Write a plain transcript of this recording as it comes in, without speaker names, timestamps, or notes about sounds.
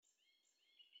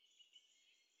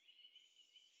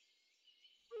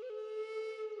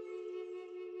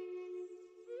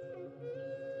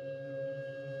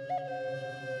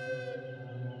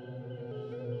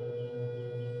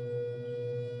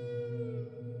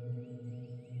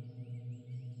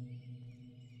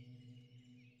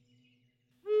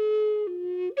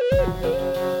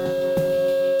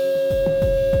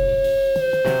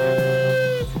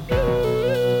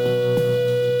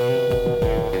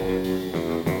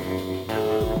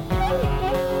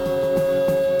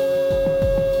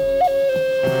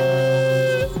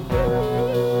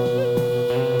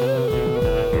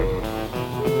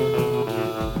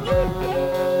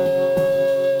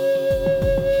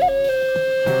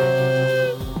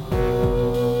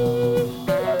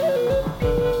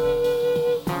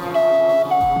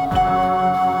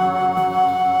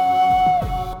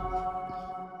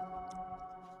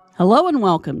Hello and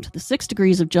welcome to the 6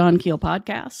 Degrees of John Keel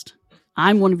podcast.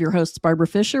 I'm one of your hosts, Barbara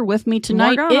Fisher. With me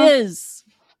tonight Morganna. is...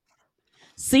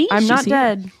 See? I'm not here.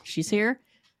 dead. She's here.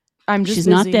 I'm just She's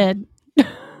busy. not dead.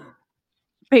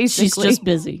 Basically. She's just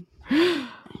busy. Do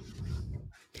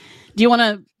you want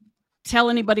to tell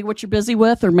anybody what you're busy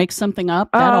with or make something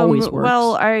up? That always works.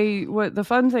 Well, the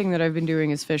fun thing that I've been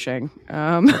doing is fishing,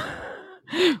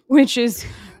 which is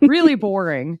really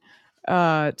boring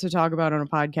to talk about on a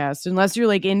podcast, unless you're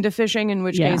like into fishing, in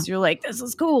which case you're like, this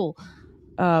is cool.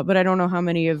 But I don't know how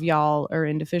many of y'all are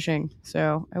into fishing,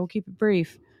 so I will keep it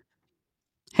brief.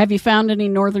 Have you found any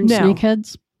northern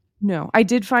snakeheads? No. I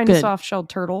did find a soft-shelled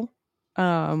turtle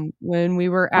when we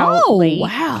were out late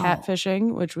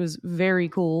catfishing, which was very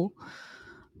cool.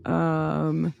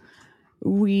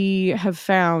 We have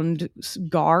found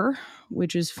gar,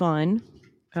 which is fun.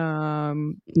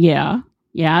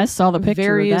 Yeah, I saw the picture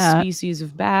various of that. Species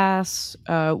of bass.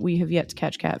 We have yet to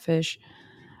catch catfish.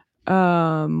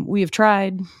 We have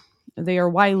tried. They are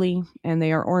wily and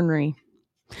they are ornery.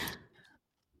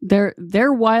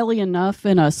 They're wily enough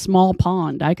in a small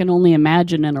pond. I can only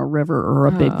imagine in a river or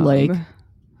a big lake.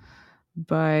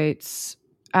 But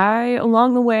I,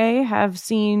 along the way, have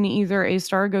seen either a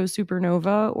star go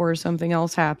supernova or something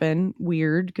else happen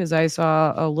weird, because I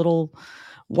saw a little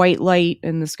white light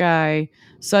in the sky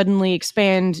suddenly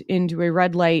expand into a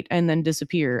red light and then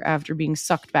disappear after being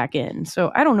sucked back in.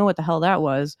 So I don't know what the hell that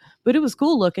was, but it was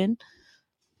cool looking.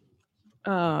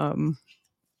 Now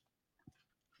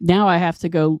I have to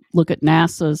go look at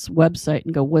NASA's website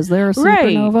and go, was there a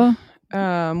supernova?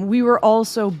 Right. We were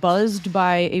also buzzed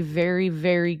by a very,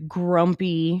 very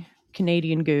grumpy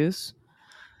Canadian goose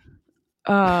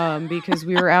because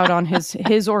we were out on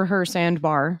his or her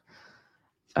sandbar.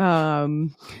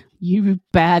 You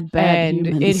bad and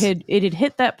humans. It had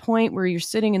hit that point where you're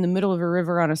sitting in the middle of a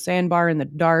river on a sandbar in the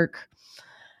dark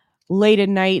late at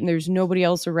night, and there's nobody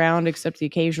else around except the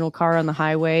occasional car on the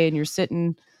highway, and you're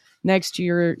sitting next to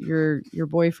your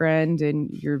boyfriend and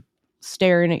you're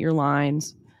staring at your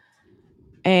lines,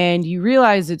 and you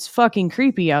realize it's fucking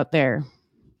creepy out there.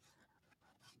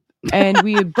 And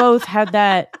we had both had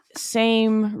that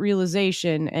same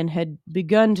realization and had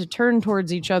begun to turn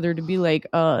towards each other to be like,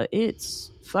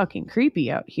 it's fucking creepy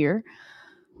out here.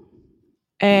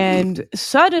 And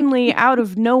suddenly, out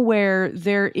of nowhere,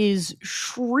 there is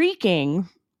shrieking,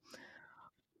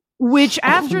 which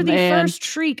after the first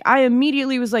shriek, I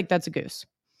immediately was like, that's a goose.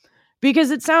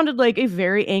 Because it sounded like a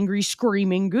very angry,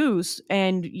 screaming goose,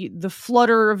 and the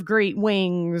flutter of great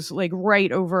wings, like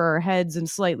right over our heads and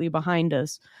slightly behind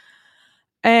us.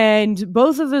 And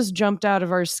both of us jumped out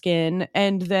of our skin,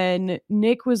 and then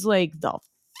Nick was like, the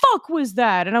fuck was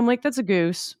that? And I'm like, that's a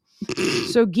goose.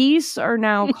 So geese are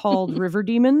now called river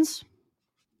demons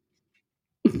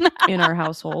in our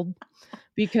household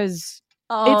because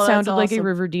it sounded like a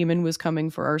river demon was coming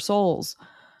for our souls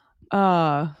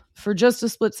for just a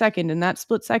split second, and that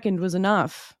split second was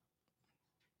enough.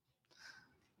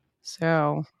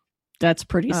 So that's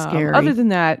pretty scary. Other than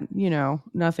that,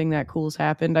 nothing that cool's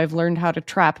happened. I've learned how to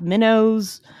trap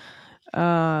minnows.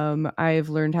 I've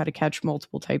learned how to catch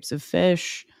multiple types of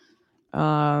fish.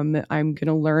 I'm going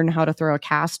to learn how to throw a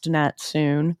cast net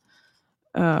soon.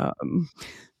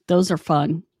 Those are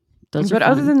fun.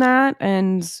 Other than that,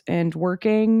 and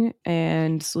working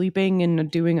and sleeping and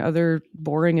doing other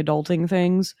boring adulting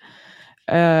things,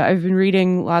 I've been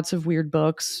reading lots of weird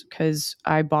books because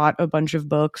I bought a bunch of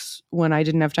books when I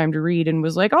didn't have time to read and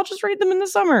was like, I'll just read them in the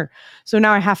summer. So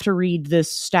now I have to read this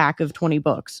stack of 20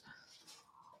 books.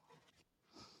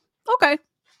 Okay.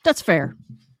 That's fair.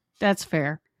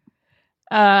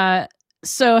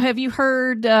 So have you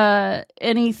heard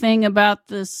anything about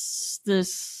this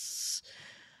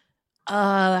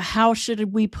how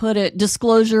should we put it,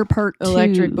 disclosure part 2?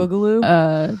 Electric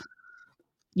Bugaloo?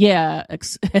 Yeah.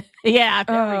 Yeah,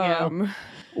 there we go.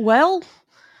 Well,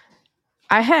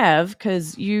 I have,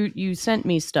 because you sent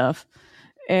me stuff,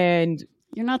 and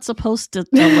you're not supposed to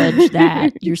allege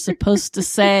that. You're supposed to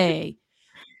say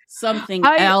something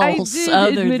else.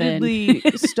 I did admittedly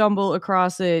stumble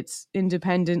across it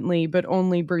independently, but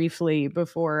only briefly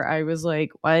before I was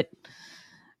like, what?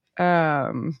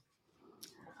 I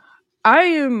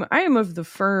am of the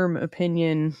firm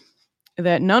opinion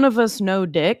that none of us know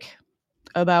dick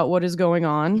about what is going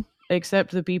on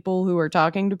except the people who are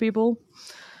talking to people,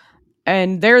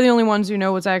 and they're the only ones who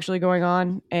know what's actually going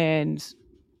on, and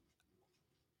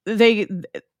they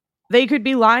could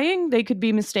be lying, they could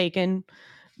be mistaken,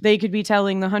 they could be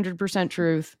telling the 100%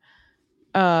 truth,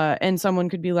 and someone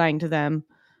could be lying to them,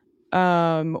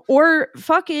 or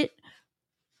fuck it,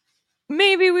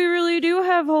 maybe we really do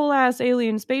have whole ass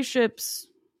alien spaceships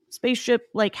spaceship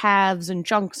like halves and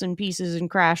chunks and pieces and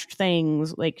crashed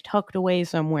things like tucked away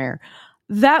somewhere.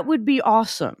 That would be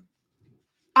awesome.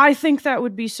 I think that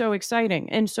would be so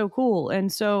exciting and so cool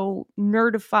and so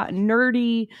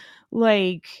nerdy,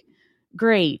 like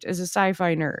great as a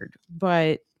sci-fi nerd.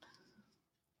 But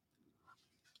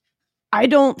I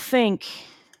don't think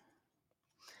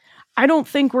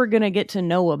we're going to get to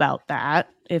know about that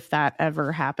if that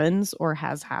ever happens or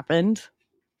has happened.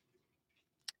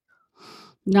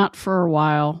 Not for a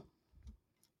while.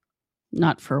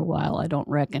 I don't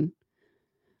reckon.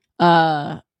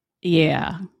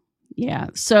 Yeah.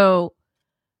 So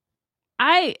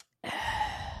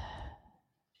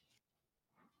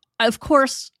of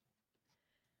course,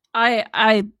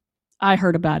 I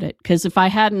heard about it because if I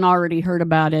hadn't already heard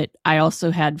about it, I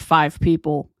also had 5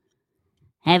 people.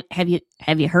 Have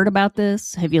you heard about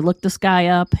this? Have you looked this guy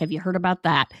up? Have you heard about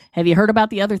that? Have you heard about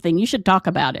the other thing? You should talk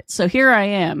about it. So here I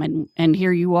am, and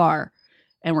here you are,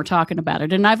 and we're talking about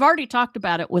it. And I've already talked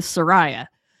about it with Soraya,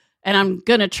 and I'm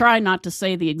gonna try not to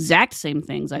say the exact same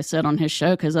things I said on his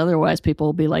show because otherwise people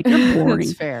will be like, "You're boring."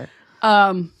 That's fair.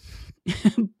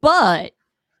 But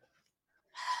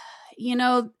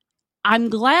I'm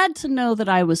glad to know that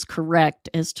I was correct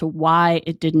as to why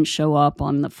it didn't show up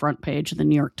on the front page of the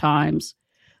New York Times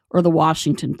or the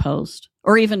Washington Post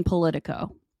or even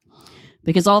Politico,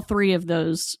 because all 3 of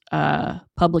those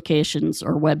publications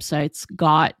or websites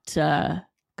got to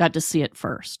see it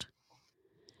first.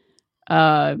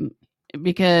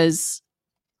 Because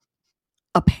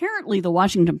apparently the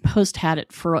Washington Post had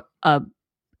it for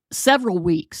several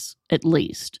weeks at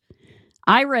least.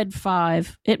 I read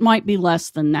 5. It might be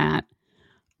less than that,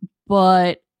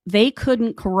 but they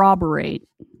couldn't corroborate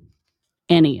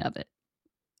any of it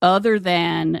other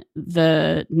than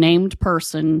the named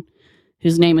person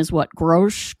whose name is what?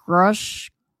 Grosh,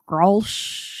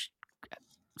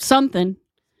 something,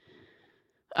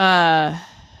 had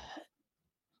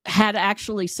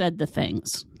actually said the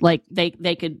things. Like they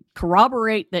could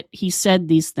corroborate that he said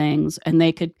these things, and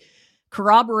they could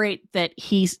corroborate that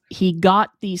he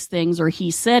got these things, or he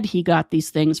said he got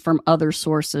these things from other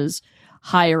sources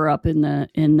higher up in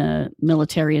the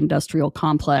military industrial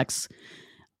complex,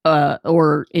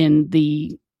 or in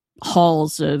the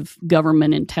halls of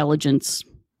government intelligence,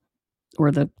 or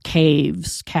the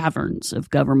caverns of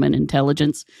government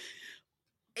intelligence.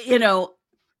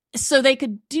 So they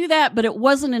could do that, but it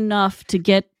wasn't enough to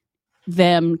get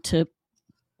them to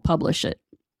publish it.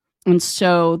 And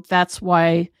so that's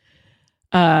why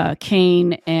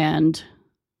Kane and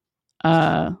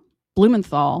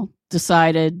Blumenthal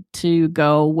decided to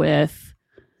go with,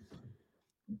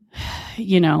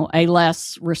 a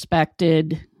less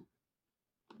respected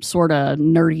sort of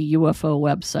nerdy UFO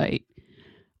website.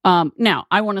 Now,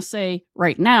 I want to say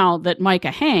right now that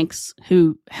Micah Hanks,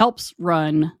 who helps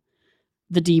run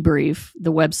the Debrief,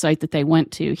 the website that they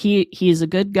went to, he is a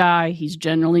good guy. He's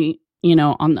generally,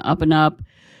 on the up and up.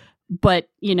 But,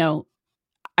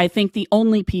 I think the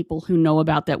only people who know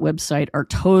about that website are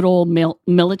total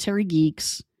military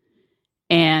geeks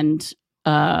and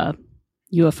UFO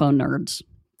nerds.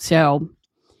 So,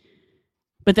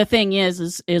 but the thing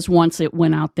is once it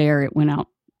went out there, it went out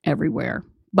everywhere.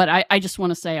 But I just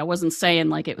want to say, I wasn't saying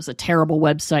like it was a terrible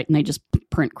website and they just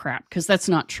print crap, because that's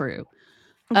not true.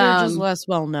 They're just less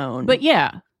well known. But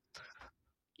yeah,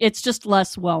 it's just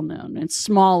less well known. It's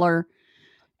smaller,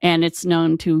 and it's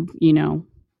known to,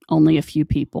 only a few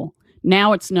people.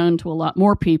 Now it's known to a lot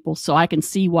more people, so I can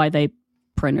see why they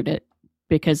printed it,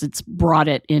 because it's brought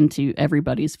it into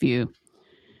everybody's view.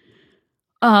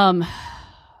 I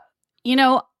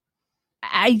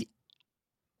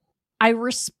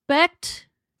respect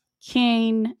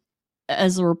Kane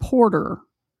as a reporter,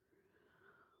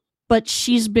 but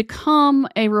she's become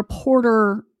a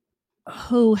reporter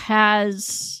who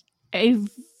has a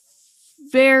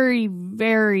very,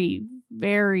 very,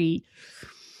 very...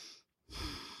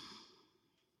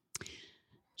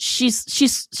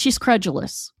 She's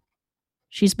credulous.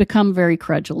 She's become very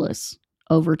credulous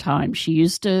over time. She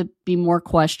used to be more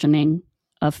questioning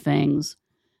of things,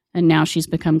 and now she's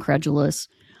become credulous.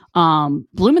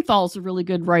 Blumenthal's a really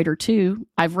good writer too.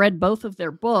 I've read both of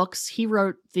their books. He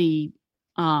wrote the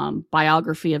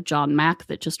biography of John Mack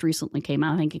that just recently came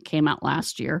out. I think it came out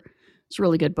last year. It's a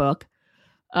really good book.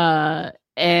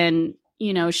 And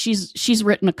she's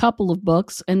written a couple of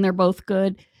books, and they're both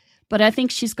good. But I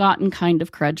think she's gotten kind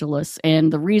of credulous.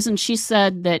 And the reason she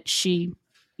said that she,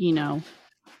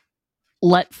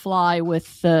 let fly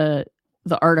with the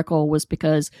article was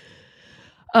because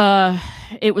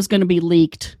it was going to be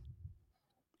leaked.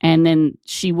 And then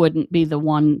she wouldn't be the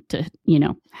one to,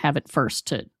 have it first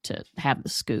to have the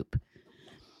scoop.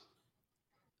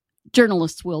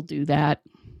 journalists will do that.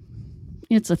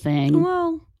 It's a thing.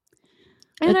 Well,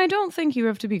 and I don't think you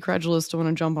have to be credulous to want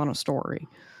to jump on a story.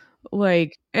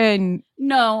 Like, and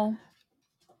no,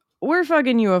 we're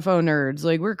fucking UFO nerds.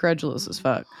 Like, we're credulous as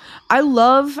fuck. I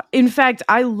love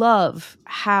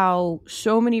how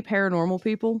so many paranormal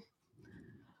people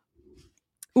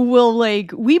will,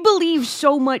 like, we believe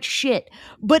so much shit,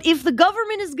 but if the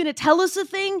government is gonna tell us a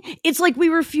thing, it's like we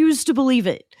refuse to believe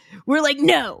it. We're like,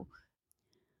 no.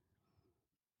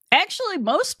 Actually,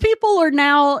 most people are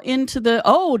now into the,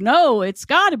 oh no, it's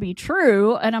gotta be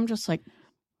true. And I'm just like,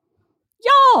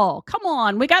 y'all, come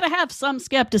on. We gotta have some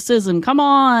skepticism. Come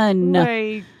on.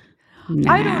 Like,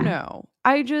 nah. I don't know.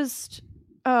 I just,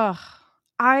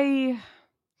 I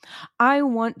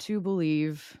want to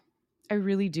believe. I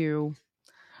really do.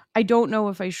 I don't know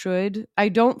if I should. I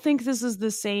don't think this is the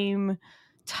same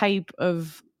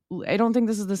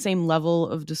level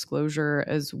of disclosure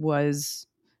as was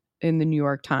in the New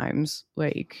York Times,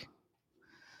 like,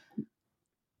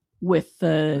 with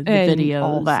the videos,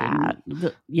 all that.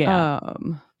 Yeah.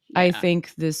 I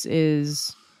think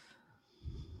it's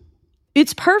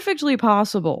perfectly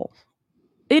possible.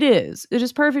 It is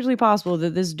perfectly possible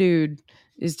that this dude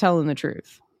is telling the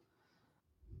truth.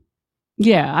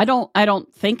 Yeah, I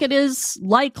don't think it is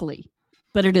likely,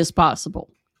 but it is possible.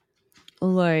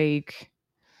 Like,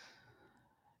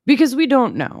 because we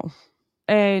don't know.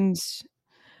 And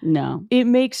no, it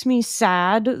makes me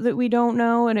sad that we don't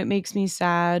know, and it makes me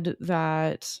sad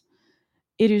that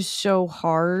it is so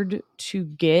hard to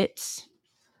get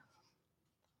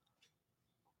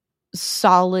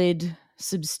solid,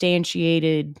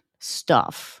 substantiated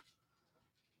stuff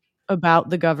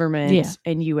about the government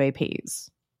and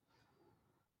UAPs.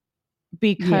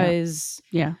 Because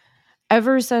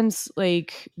ever since,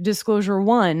 like, Disclosure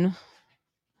 1,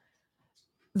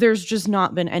 there's just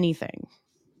not been anything.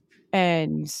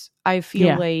 And I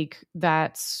feel like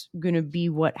that's going to be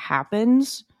what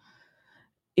happens,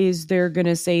 is they're going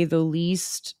to say the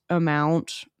least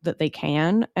amount that they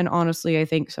can. And honestly, I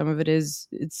think some of it is,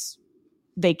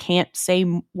 they can't say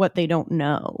what they don't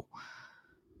know.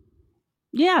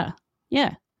 Yeah.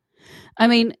 Yeah. I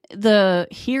mean, the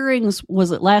hearings,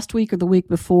 was it last week or the week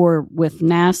before with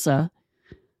NASA?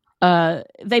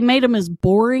 They made them as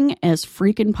boring as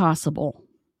freaking possible.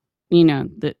 You know,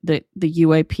 the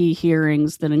UAP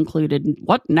hearings that included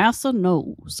what NASA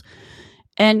knows.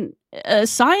 And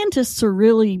scientists are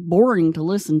really boring to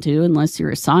listen to unless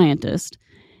you're a scientist.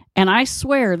 And I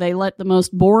swear they let the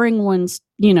most boring ones,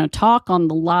 talk on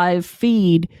the live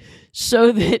feed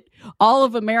so that all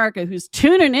of America who's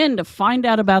tuning in to find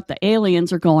out about the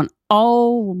aliens are going,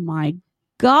 oh my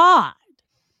God,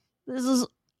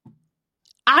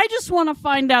 I just want to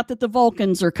find out that the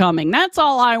Vulcans are coming. That's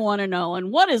all I want to know.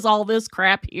 And what is all this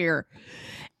crap here?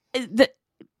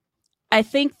 I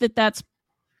think that that's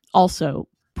also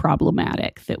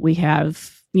problematic, that we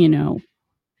have,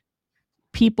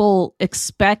 people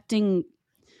expecting,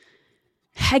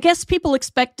 I guess people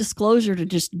expect disclosure to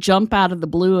just jump out of the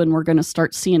blue and we're going to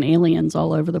start seeing aliens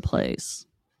all over the place.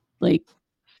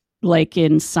 Like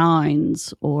in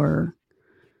Signs or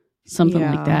something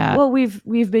like that. Well,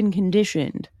 we've been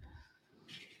conditioned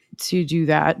to do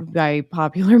that by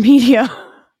popular media,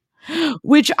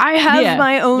 which I have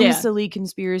my own silly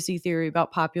conspiracy theory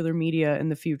about popular media in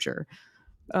the future.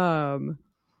 Go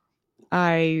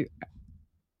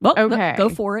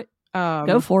for it.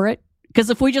 Go for it. Because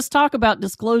if we just talk about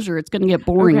disclosure, it's going to get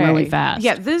boring really fast.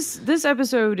 Yeah, this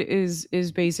episode is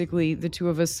basically the two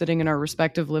of us sitting in our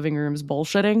respective living rooms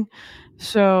bullshitting.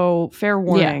 So fair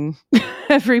warning,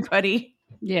 everybody.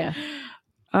 Yeah.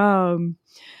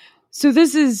 So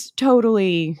this is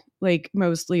totally, like,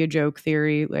 mostly a joke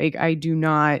theory. Like, I do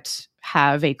not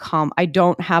have I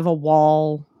don't have a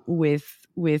wall with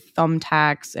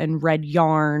thumbtacks and red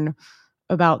yarn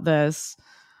about this.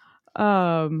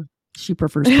 She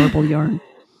prefers purple yarn.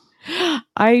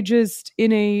 I just,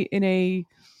 in a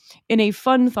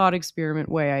fun thought experiment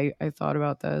way, I thought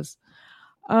about this.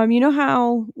 You know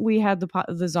how we had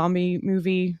the zombie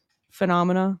movie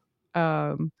phenomena?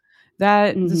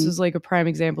 This is like a prime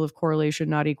example of correlation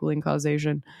not equaling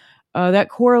causation. That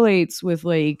correlates with,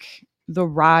 like, the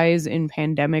rise in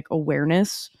pandemic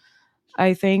awareness.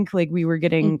 I think, like, we were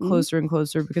getting closer and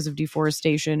closer because of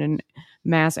deforestation and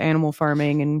mass animal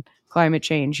farming and climate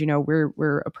change.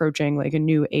 We're approaching, like, a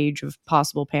new age of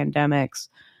possible pandemics.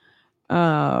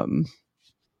 And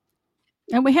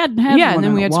we hadn't had one and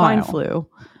then we had while. Swine flu.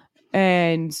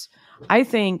 And I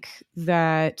think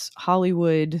that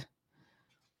Hollywood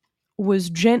was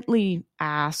gently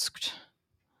asked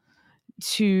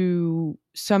to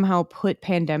somehow put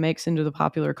pandemics into the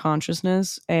popular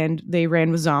consciousness, and they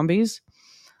ran with zombies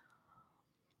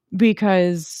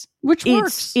because Which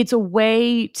works. It's a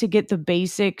way to get the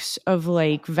basics of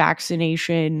like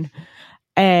vaccination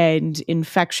and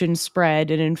infection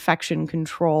spread and infection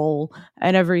control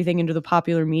and everything into the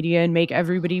popular media and make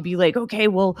everybody be like, okay,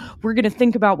 well, we're going to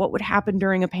think about what would happen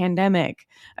during a pandemic.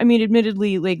 I mean,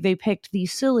 admittedly, like they picked the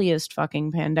silliest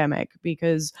fucking pandemic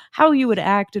because how you would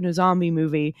act in a zombie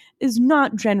movie is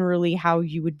not generally how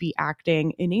you would be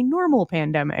acting in a normal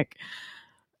pandemic.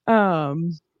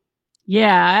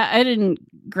 Yeah, I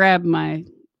didn't grab my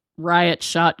riot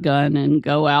shotgun and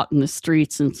go out in the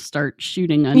streets and start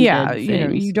shooting undead things. You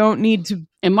know, you don't need to.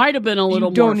 It might have been a little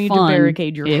more fun. You don't need to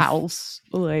barricade your house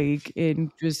like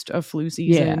in just a flu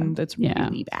season. That's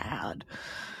really bad.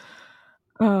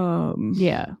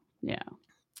 Yeah.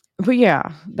 But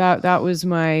yeah, that's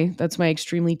my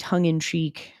extremely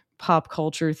tongue-in-cheek pop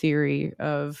culture theory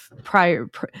of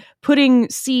putting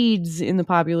seeds in the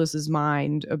populace's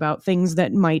mind about things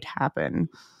that might happen.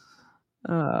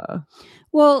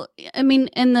 Well, I mean,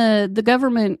 and the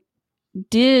government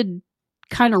did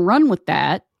kind of run with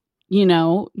that. You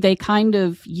know, they kind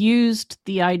of used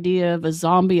the idea of a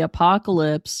zombie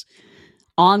apocalypse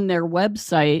on their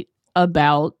website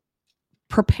about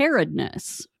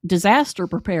preparedness, disaster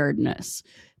preparedness,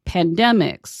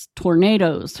 pandemics,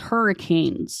 tornadoes,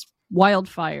 hurricanes,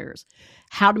 wildfires,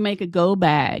 how to make a go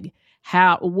bag,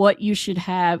 what you should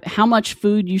have, how much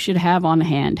food you should have on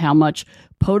hand, how much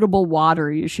potable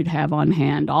water you should have on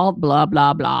hand, all blah,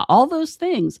 blah, blah, all those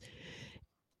things.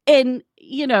 And,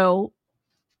 you know,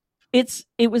 it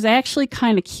was actually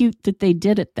kind of cute that they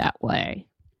did it that way.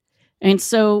 And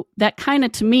so that kind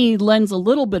of, to me, lends a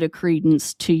little bit of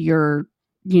credence to your,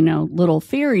 you know, little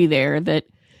theory there that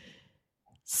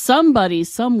somebody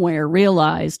somewhere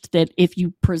realized that if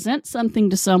you present something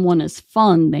to someone as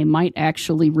fun, they might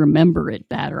actually remember it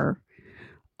better.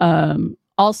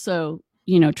 Also,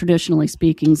 you know, traditionally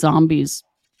speaking, zombies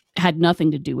had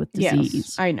nothing to do with disease.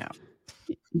 Yes, I know.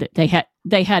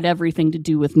 They had everything to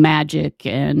do with magic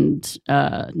and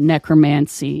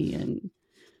necromancy and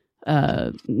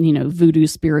you know, voodoo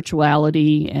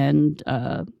spirituality and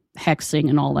hexing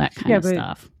and all that kind of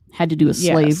stuff. Had to do with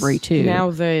slavery too.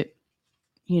 Now that,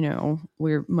 you know,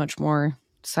 we're much more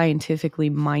scientifically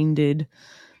minded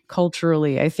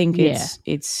culturally, I think it's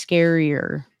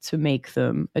scarier to make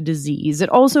them a disease. It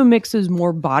also mixes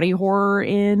more body horror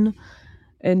in,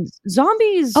 and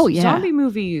zombies. Zombie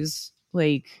movies,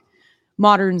 like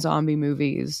modern zombie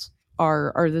movies,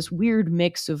 are this weird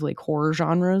mix of like horror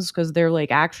genres because they're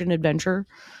like action adventure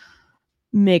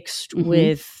mixed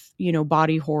with, you know,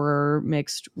 body horror,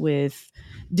 mixed with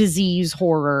disease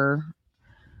horror,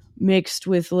 mixed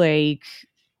with like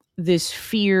this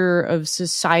fear of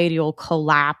societal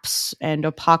collapse and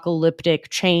apocalyptic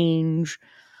change,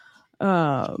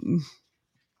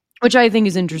 which I think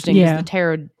is interesting because the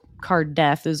tarot card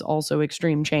death is also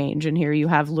extreme change, and here you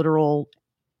have literal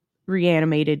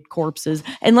reanimated corpses,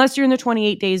 unless you're in the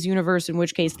 28 Days universe, in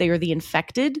which case they are the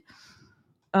infected.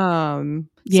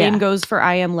 Same goes for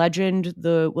I Am Legend,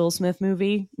 the Will Smith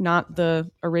movie, not the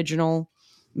original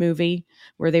movie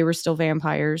where they were still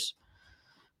vampires.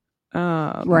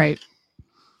 Right.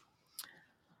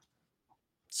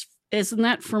 Isn't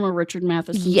that from a Richard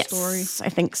Matheson story? Yes, I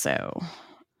think so.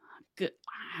 Good.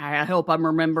 I hope I'm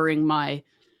remembering my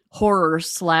horror /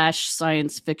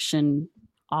 science fiction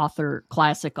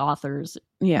classic authors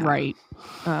right.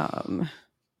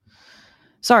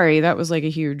 Sorry, that was like a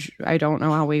huge, I don't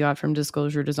know how we got from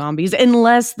disclosure to zombies,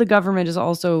 unless the government has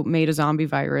also made a zombie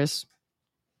virus,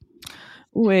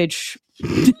 which,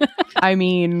 I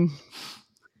mean,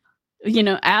 you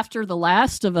know, after The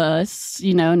Last of Us,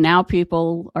 you know, now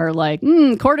people are like,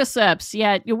 cordyceps.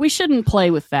 Yeah, we shouldn't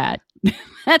play with that.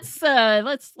 That's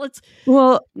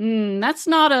well, that's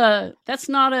not a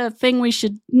thing we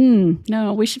should.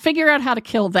 No, we should figure out how to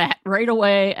kill that right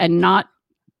away and not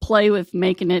play with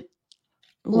making it.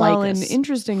 Well, and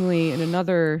interestingly, in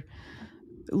another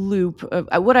loop of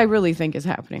what I really think is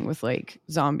happening with like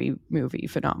zombie movie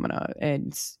phenomena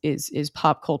and is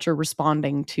pop culture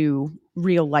responding to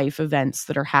real life events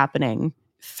that are happening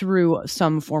through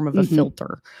some form of a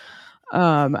filter.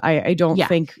 I don't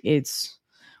think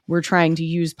we're trying to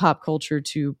use pop culture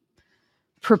to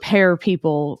prepare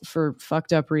people for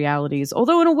fucked up realities.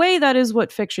 Although in a way that is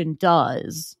what fiction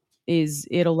does, is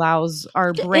it allows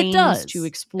our brains to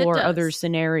explore other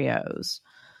scenarios.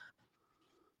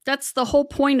 That's the whole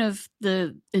point of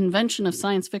the invention of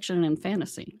science fiction and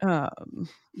fantasy.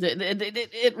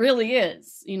 It really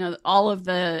is. You know, all of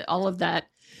that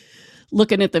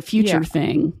looking at the future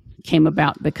thing came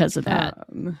about because of that.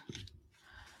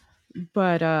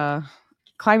 But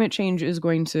climate change is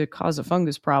going to cause a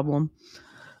fungus problem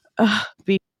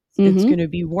because it's going to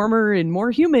be warmer and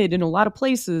more humid in a lot of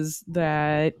places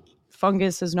that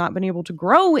fungus has not been able to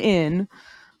grow in,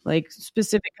 like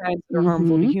specific kinds that are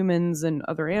harmful to humans and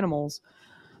other animals,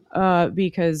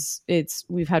 because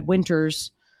we've had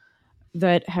winters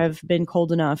that have been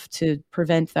cold enough to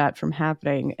prevent that from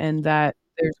happening, and that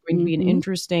there's going to be an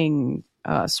interesting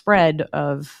spread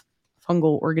of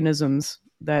fungal organisms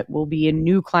that will be in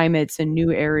new climates and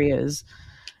new areas,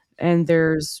 and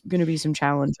there's going to be some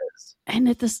challenges. And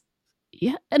at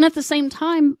the same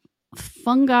time,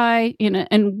 fungi,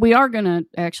 and we are going to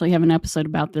actually have an episode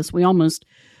about this. We almost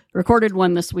recorded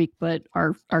one this week, but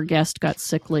our guest got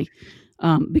sickly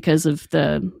because of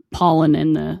the pollen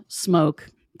and the smoke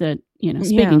that,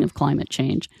 speaking of climate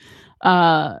change.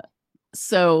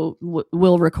 So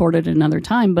we'll record it another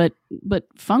time, but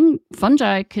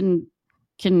fungi can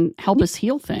help us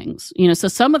heal things. So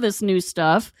some of this new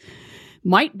stuff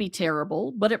might be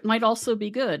terrible, but it might also be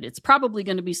good. It's probably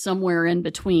going to be somewhere in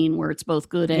between where it's both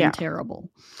good and terrible.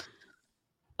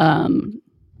 And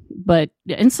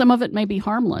some of it may be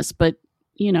harmless, but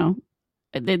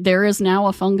there is now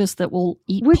a fungus that will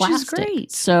eat plastic. Which is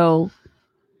great. So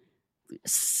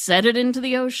set it into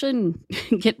the ocean,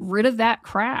 get rid of that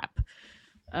crap.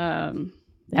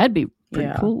 That'd be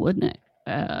pretty cool, wouldn't it?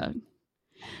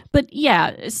 But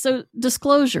yeah, so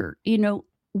disclosure,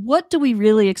 what do we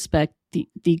really expect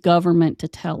the government to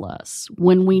tell us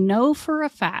when we know for a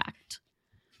fact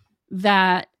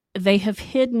that they have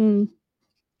hidden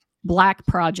black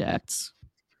projects,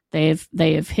 they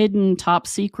have hidden top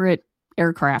secret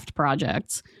aircraft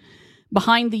projects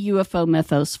behind the UFO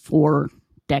mythos for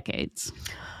decades?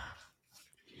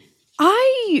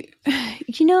 I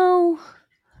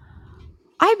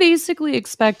basically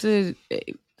expected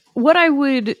what I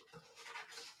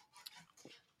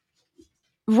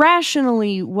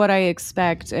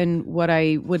expect and what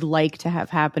I would like to have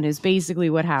happen is basically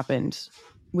what happened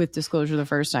with disclosure the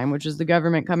first time, which is the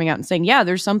government coming out and saying, yeah,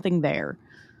 there's something there.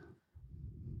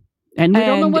 And we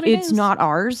don't know what it's not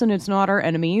ours and it's not our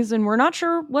enemies, and we're not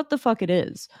sure what the fuck it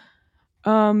is.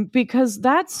 Because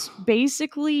that's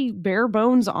basically bare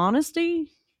bones honesty.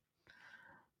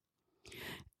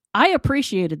 I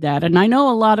appreciated that. And I know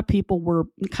a lot of people were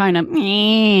kind of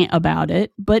about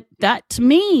it, but that to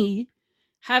me,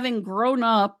 having grown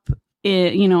up,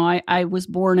 I was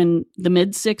born in the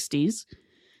mid 60s.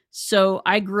 So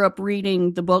I grew up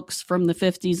reading the books from the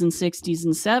 50s and 60s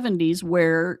and 70s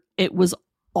where it was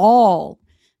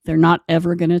they're not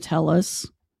ever going to tell us.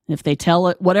 If they tell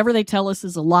it, whatever they tell us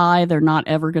is a lie, they're not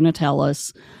ever going to tell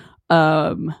us.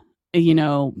 I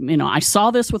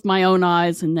saw this with my own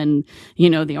eyes, and then,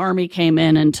 the Army came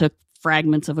in and took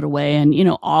fragments of it away, and,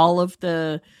 all of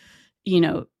the,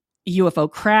 UFO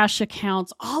crash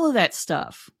accounts, all of that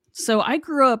stuff. So I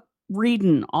grew up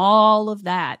reading all of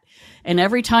that. And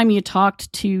every time you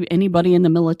talked to anybody in the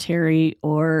military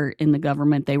or in the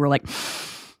government, they were like,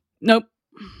 nope,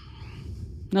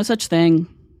 no such thing.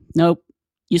 Nope.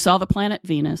 You saw the planet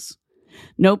Venus.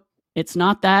 Nope. It's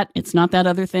not that. It's not that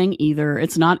other thing either.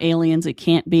 It's not aliens. It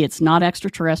can't be. It's not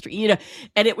extraterrestrial.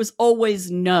 And it was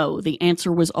always no. The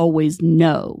answer was always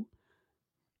no.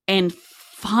 And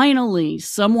finally,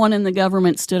 someone in the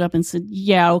government stood up and said,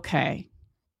 yeah, okay.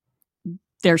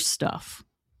 There's stuff.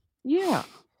 Yeah.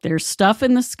 There's stuff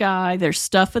in the sky. There's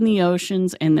stuff in the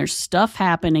oceans. And there's stuff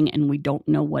happening. And we don't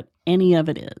know what any of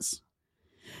it is.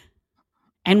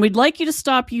 And we'd like you to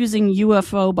stop using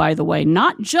UFO, by the way,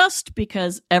 not just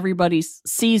because everybody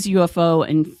sees UFO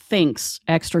and thinks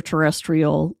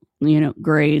extraterrestrial,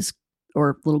 grays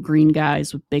or little green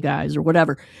guys with big eyes or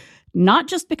whatever. Not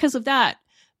just because of that,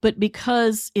 but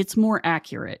because it's more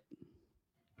accurate.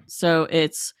 So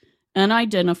it's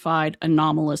unidentified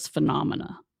anomalous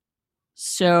phenomena.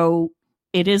 So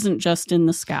it isn't just in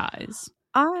the skies.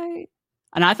 And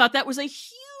I thought that was a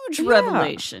huge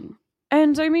revelation.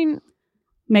 And I mean,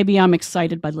 maybe I'm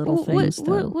excited by little things.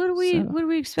 What do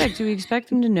we expect? Do we expect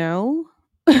them to know,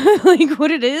 like, what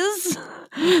it is?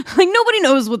 Like, nobody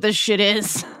knows what this shit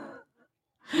is.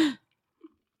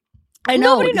 I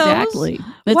know, exactly.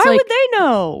 Why would they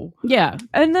know? Yeah.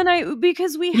 And then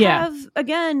because we have,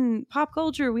 again, pop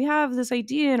culture, we have this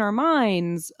idea in our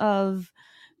minds of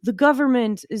the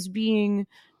government as being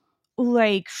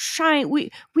like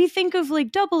we think of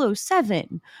like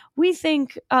 007. We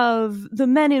think of the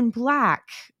Men in Black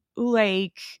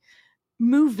like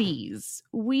movies.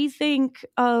 We think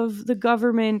of the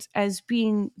government as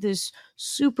being this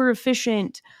super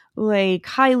efficient, like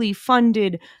highly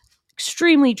funded,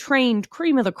 extremely trained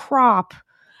cream of the crop.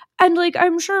 And like,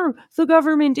 I'm sure the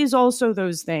government is also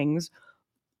those things,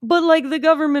 but like the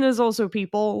government is also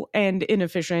people and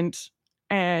inefficient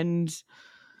and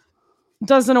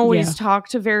doesn't always talk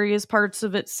to various parts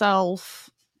of itself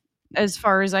as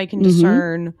far as I can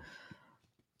discern.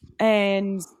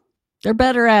 And they're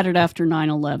better at it after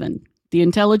 9/11. The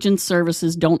intelligence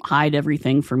services don't hide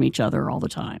everything from each other all the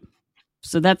time.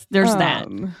 So there's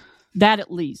that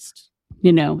at least,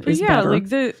 is better. Like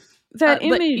that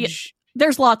image.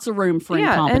 There's lots of room for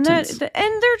incompetence.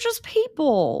 And they're just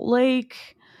people.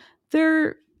 Like,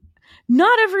 they're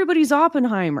not everybody's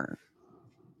Oppenheimer.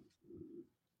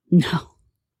 No.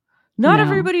 Not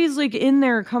everybody's like in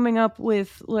there coming up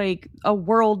with like a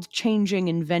world-changing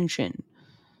invention.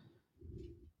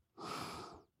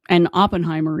 And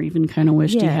Oppenheimer even kind of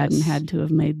wished he hadn't had to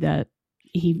have made that.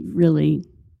 He really,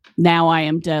 now I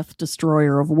am death,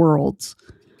 destroyer of worlds.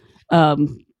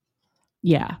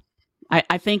 Yeah.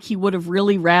 I think he would have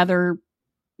really rather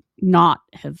not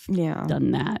have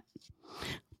done that.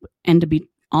 And to be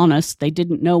honest, they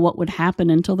didn't know what would happen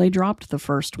until they dropped the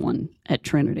first one at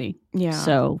Trinity. Yeah.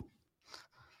 So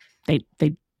they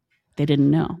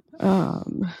didn't know.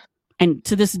 And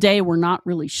to this day, we're not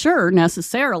really sure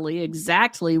necessarily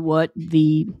exactly what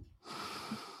the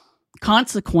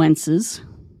consequences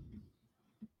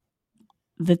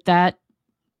that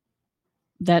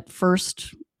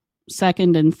first,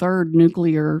 second, and third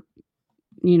nuclear,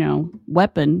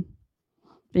 weapon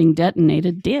being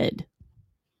detonated did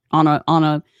on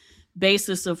a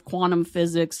basis of quantum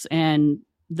physics and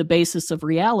the basis of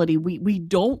reality. We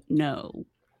don't know.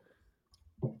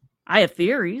 I have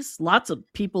theories. Lots of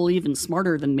people even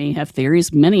smarter than me have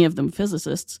theories, many of them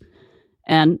physicists.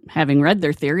 And having read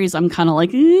their theories, I'm kind of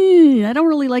like, I don't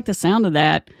really like the sound of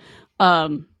that.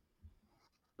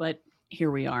 But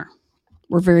here we are.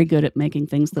 We're very good at making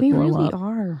things that blow up. We really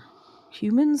are.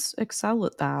 Humans excel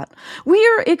at that. We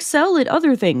excel at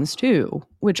other things too,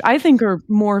 which I think are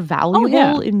more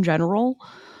valuable in general.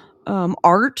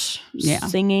 Art,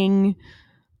 singing,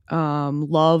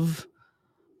 love,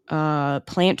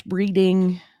 plant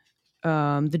breeding,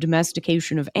 the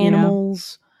domestication of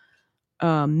animals,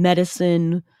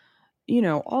 medicine,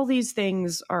 all these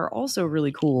things are also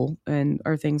really cool and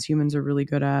are things humans are really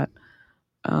good at.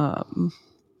 But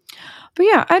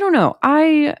yeah, I don't know.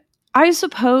 I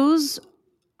suppose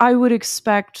I would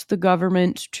expect the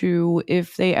government to,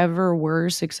 if they ever were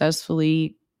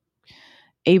successfully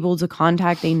able to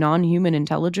contact a non-human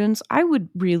intelligence, I would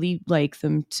really like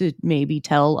them to maybe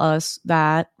tell us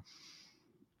that.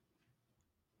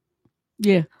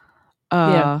 Yeah.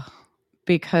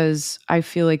 Because I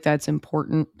feel like that's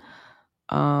important.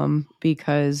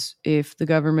 Because if the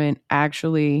government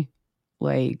actually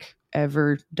like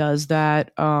ever does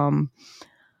that,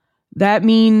 that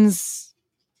means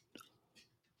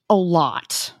a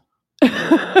lot.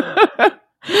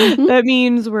 That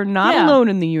means we're not alone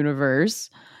in the universe.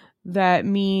 That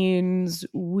means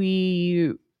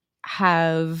we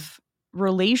have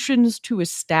relations to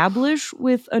establish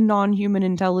with a non-human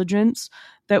intelligence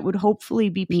that would hopefully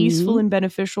be peaceful and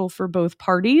beneficial for both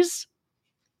parties.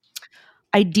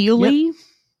 Ideally.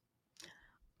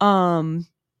 And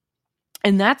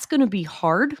that's going to be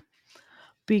hard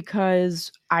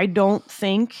because I don't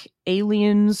think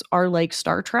aliens are like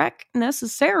Star Trek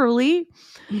necessarily.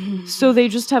 So they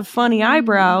just have funny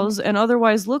eyebrows and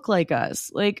otherwise look like us.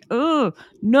 Like,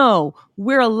 no,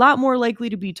 we're a lot more likely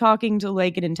to be talking to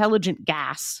like an intelligent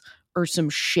gas or some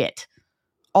shit.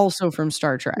 Also from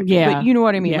Star Trek. Yeah. But you know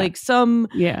what I mean? Yeah. Like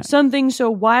something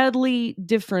so wildly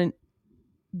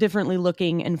differently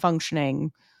looking and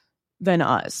functioning than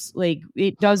us. Like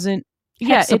it doesn't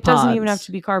it doesn't even have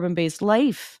to be carbon-based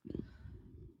life.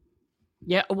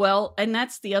 Yeah, well, and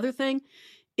that's the other thing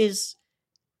is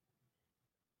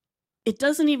it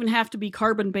doesn't even have to be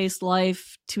carbon-based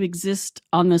life to exist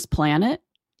on this planet.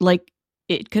 Like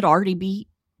it could already be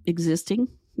existing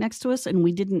next to us and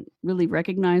we didn't really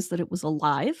recognize that it was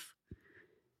alive.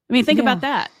 I mean, think about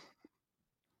that.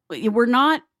 We're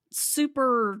not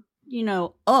super,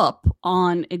 up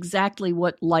on exactly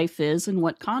what life is and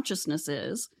what consciousness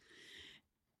is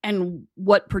and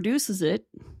what produces it.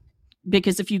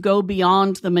 Because if you go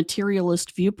beyond the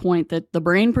materialist viewpoint that the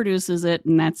brain produces it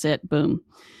and that's it, boom.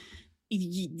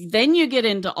 Then you get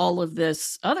into all of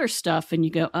this other stuff and you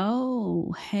go,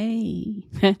 oh, hey,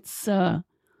 that's,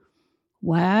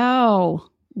 wow,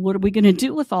 what are we going to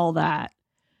do with all that?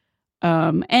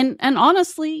 And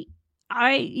honestly,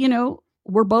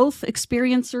 we're both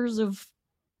experiencers of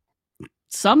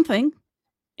something.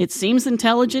 It seems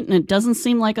intelligent and it doesn't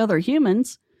seem like other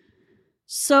humans.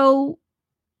 So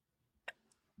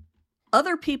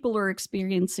other people are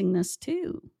experiencing this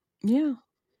too. Yeah.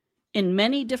 in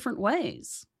many different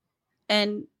ways.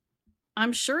 And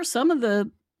I'm sure some of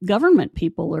the government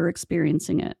people are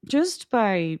experiencing it. Just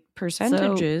by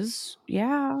percentages. So,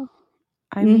 yeah.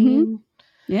 I mm-hmm. mean,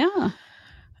 yeah.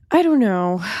 I don't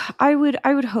know. I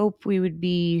would hope we would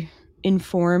be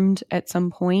informed at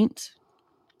some point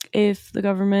if the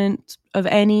government of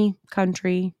any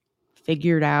country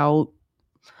figured out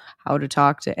how to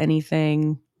talk to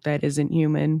anything that isn't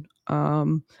human.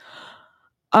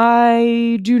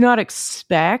 I do not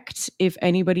expect, if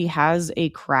anybody has a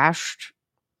crashed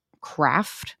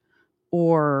craft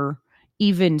or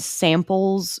even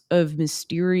samples of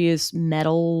mysterious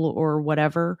metal or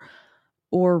whatever,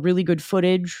 or really good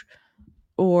footage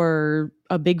or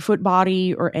a Bigfoot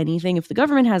body or anything, if the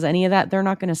government has any of that, they're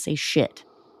not going to say shit.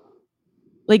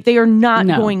 Like, they are not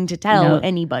going to tell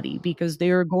anybody because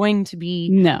they are going to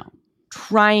be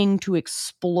trying to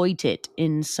exploit it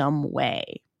in some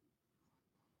way.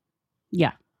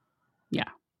 Yeah. Yeah.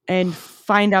 And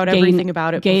find out everything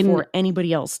about it before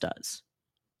anybody else does.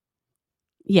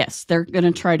 Yes, they're going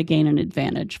to try to gain an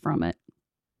advantage from it.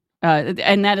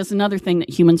 And that is another thing that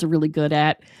humans are really good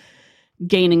at,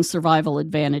 gaining survival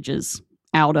advantages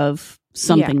out of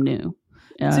something new.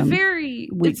 It's a very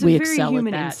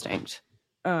human instinct.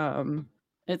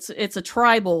 It's a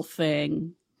tribal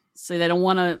thing. So they don't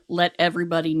want to let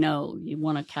everybody know. You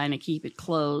want to kind of keep it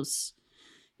close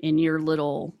in your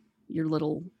little,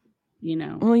 you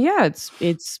know. Well, yeah,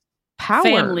 it's power.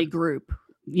 Family group,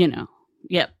 you know.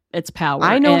 Yep, it's power.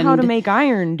 I know how to make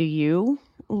iron, do you?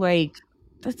 Like,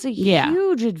 that's a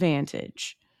huge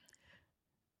advantage.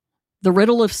 The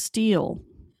riddle of steel.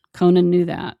 Conan knew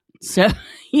that. So,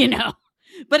 you know.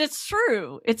 But it's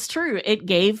true. It's true. It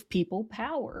gave people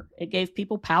power. It gave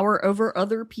people power over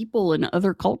other people and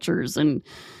other cultures. And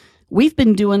we've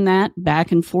been doing that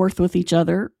back and forth with each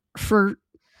other for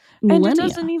millennia. And it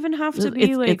doesn't even have to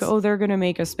be they're going to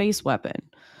make a space weapon.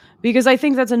 Because I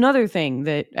think that's another thing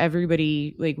that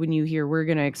everybody, like, when you hear we're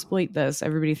going to exploit this,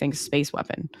 everybody thinks space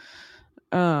weapon.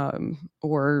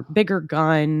 Or bigger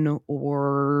gun,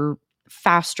 or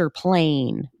faster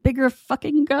plane. Bigger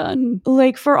fucking gun.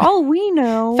 Like, for all we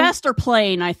know, faster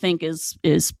plane, I think,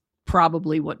 is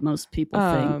probably what most people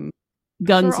think.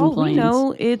 Guns and planes. For all we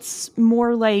know, it's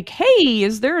more like, hey,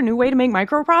 is there a new way to make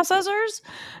microprocessors?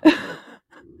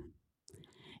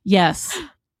 Yes,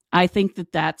 I think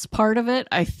that's part of it.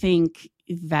 I think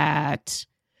that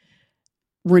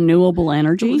renewable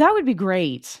energy. That would be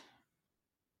great.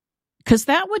 Because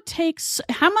that would take,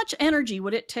 how much energy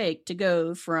would it take to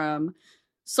go from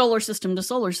solar system to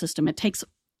solar system? It takes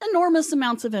enormous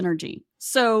amounts of energy.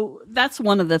 So that's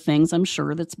one of the things I'm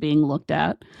sure that's being looked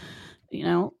at. You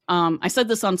know, I said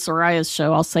this on Soraya's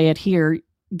show. I'll say it here.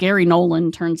 Gary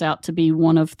Nolan turns out to be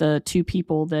one of the two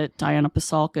people that Diana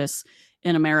Pasalkis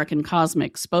in American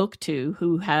Cosmic spoke to,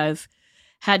 who have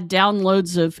had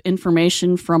downloads of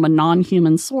information from a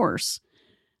non-human source.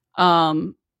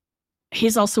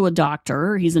 He's also a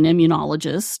doctor. He's an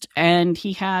immunologist, and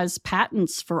he has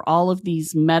patents for all of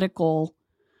these medical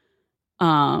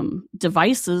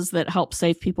devices that help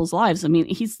save people's lives. I mean,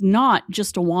 he's not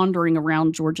just a wandering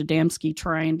around George Adamski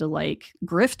trying to, like,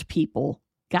 grift people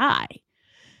guy.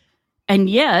 And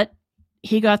yet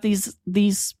he got these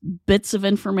bits of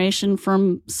information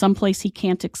from someplace he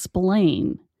can't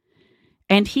explain.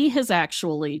 And he has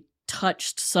actually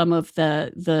touched some of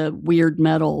the weird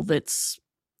metal that's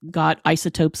got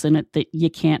isotopes in it that you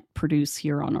can't produce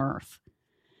here on Earth.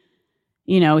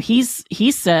 You know, he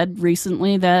said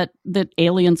recently that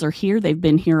aliens are here. They've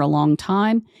been here a long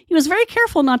time. He was very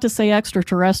careful not to say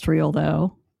extraterrestrial,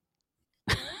 though.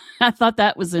 I thought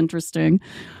that was interesting.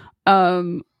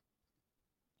 And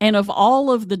of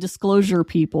all of the disclosure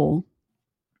people,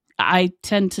 I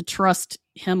tend to trust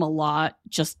him a lot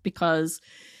just because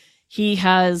he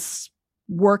has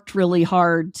worked really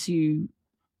hard to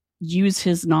use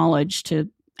his knowledge to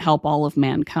help all of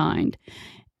mankind.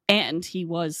 And he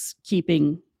was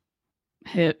keeping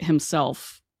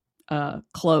himself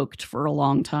cloaked for a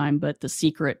long time, but the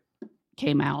secret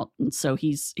came out. And so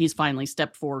he's finally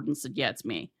stepped forward and said, yeah, it's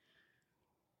me.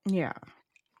 Yeah.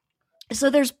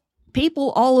 So there's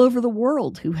people all over the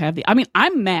world who have I mean,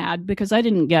 I'm mad because I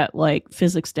didn't get, like,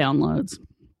 physics downloads.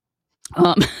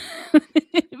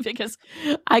 Because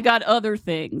I got other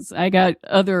things. I got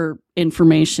other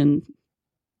information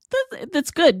that's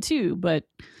good too, but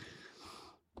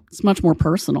it's much more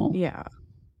personal. Yeah.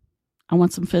 I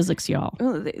want some physics, y'all.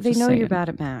 Well, they know you're bad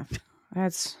at math.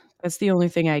 That's the only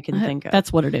thing I can think of.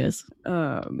 That's what it is.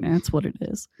 That's what it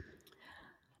is.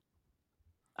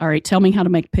 All right, tell me how to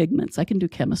make pigments. I can do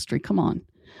chemistry. Come on.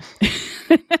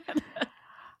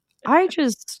 I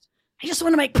just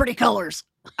want to make pretty colors.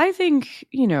 I think,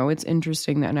 it's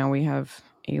interesting that now we have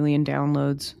alien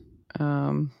downloads,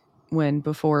 when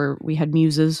before we had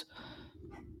muses.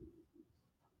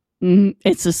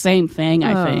 It's the same thing,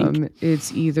 I think.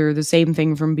 It's either the same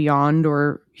thing from beyond,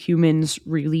 or humans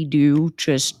really do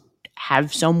just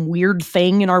have some weird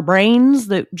thing in our brains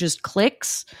that just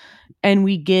clicks, and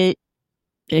we get...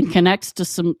 It connects to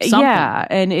something. Yeah,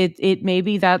 and it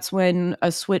maybe that's when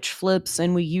a switch flips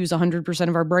and we use 100%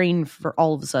 of our brain for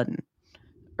all of a sudden,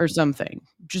 or something,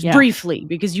 just briefly,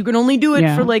 because you can only do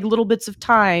it for like little bits of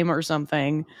time or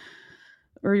something,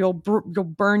 or you'll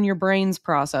burn your brain's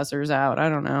processors out. I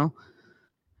don't know.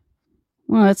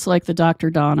 Well, it's like the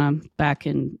Dr. Donna back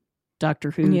in Doctor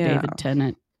Who, David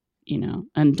Tennant,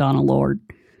 and Donna Lord.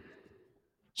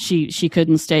 She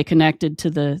couldn't stay connected to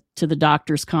the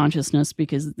Doctor's consciousness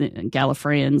because the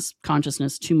Gallifreyan's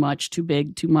consciousness too much, too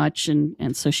big, too much,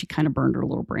 and so she kind of burned her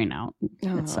little brain out.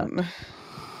 It sucked.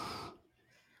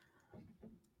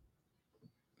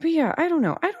 But yeah, I don't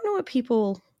know. I don't know what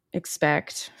people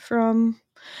expect from,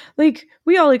 like,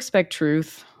 we all expect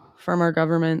truth from our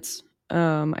governments.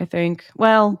 I think.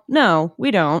 Well, no, we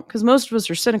don't, because most of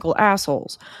us are cynical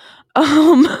assholes.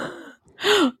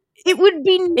 It would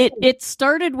be... It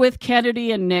started with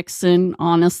Kennedy and Nixon,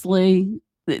 honestly.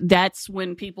 That's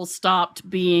when people stopped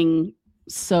being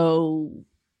so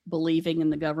believing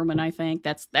in the government, I think.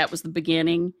 That was the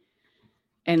beginning.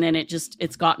 And then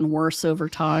it's gotten worse over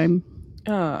time.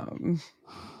 And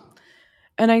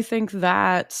I think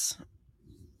that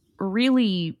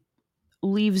really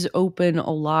leaves open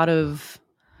a lot of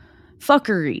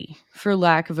fuckery, for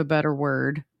lack of a better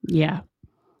word. Yeah.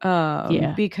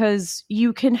 Because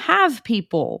you can have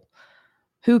people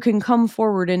who can come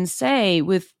forward and say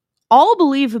with all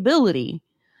believability,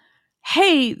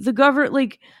 hey, the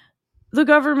government's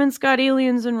got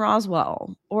aliens in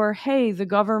Roswell, or hey, the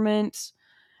government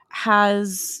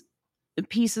has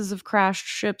pieces of crashed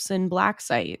ships in black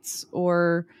sites,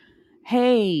 or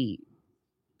hey,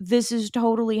 this is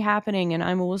totally happening and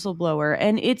I'm a whistleblower.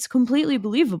 And it's completely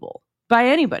believable by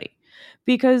anybody,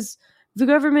 because the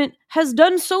government has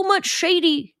done so much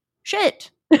shady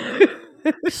shit.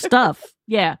 Stuff.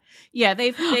 Yeah.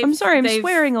 I'm sorry, I'm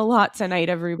swearing a lot tonight,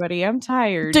 everybody. I'm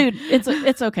tired. Dude,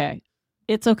 it's okay.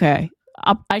 It's okay.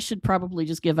 I should probably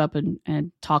just give up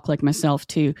and talk like myself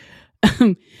too.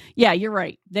 Yeah, you're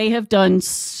right. They have done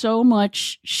so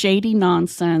much shady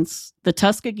nonsense. The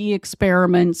Tuskegee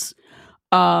experiments.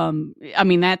 I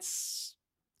mean, that's,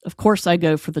 of course I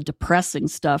go for the depressing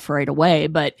stuff right away,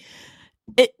 but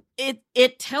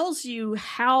it tells you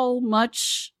how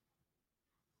much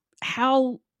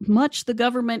the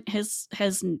government has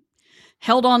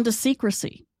held on to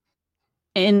secrecy,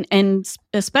 and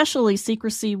especially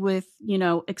secrecy with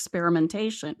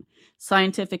experimentation,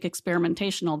 scientific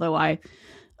experimentation. Although I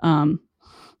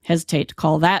hesitate to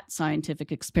call that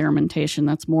scientific experimentation.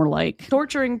 That's more like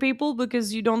torturing people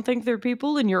because you don't think they're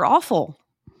people and you're awful.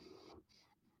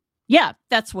 Yeah,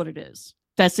 that's what it is.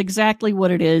 That's exactly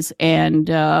what it is. And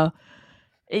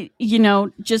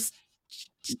just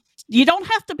you don't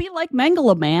have to be like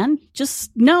Mengele, man.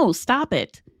 Just no, stop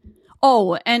it.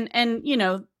 Oh, and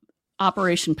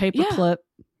Operation Paperclip.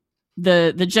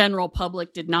 Yeah. The general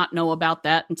public did not know about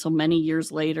that until many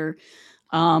years later.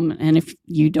 And if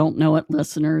you don't know it,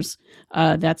 listeners,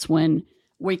 that's when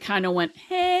we kind of went,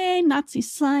 hey, Nazi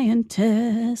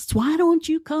scientists, why don't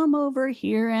you come over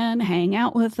here and hang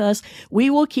out with us? We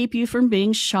will keep you from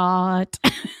being shot.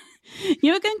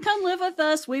 You can come live with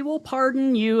us. We will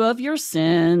pardon you of your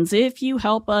sins if you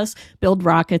help us build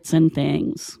rockets and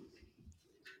things.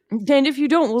 And if you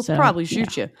don't, we'll probably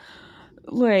shoot you.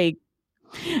 Like,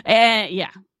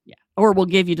 yeah. Or we'll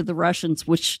give you to the Russians,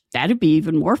 which that'd be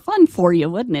even more fun for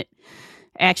you, wouldn't it?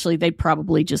 Actually, they'd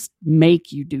probably just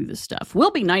make you do the stuff.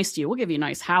 We'll be nice to you. We'll give you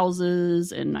nice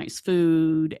houses and nice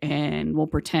food, and we'll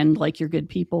pretend like you're good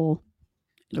people.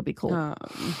 It'll be cool.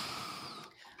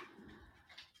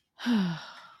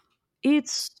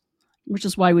 Which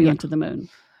is why we went to the moon.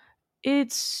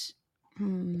 It's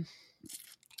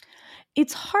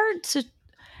hard to...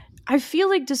 I feel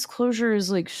like disclosure is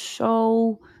like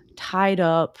so tied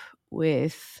up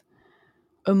with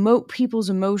people's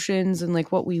emotions and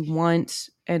like what we want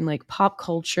and like pop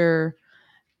culture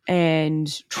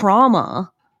and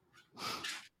trauma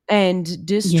and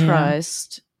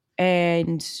distrust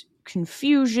and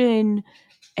confusion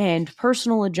and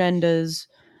personal agendas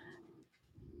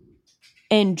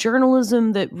and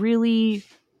journalism that really,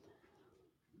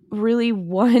 really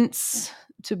wants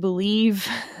to believe.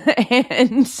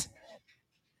 And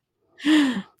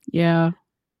yeah,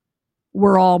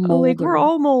 we're all Mulder. Like, we're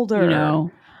all Mulder.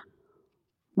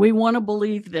 We want to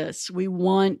believe this. We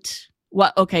want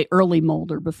Well, okay, early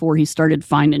Mulder, before he started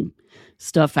finding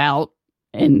stuff out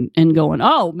and going,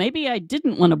 oh, maybe I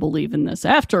didn't want to believe in this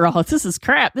after all. This is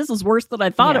crap. This is worse than I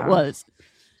thought it was.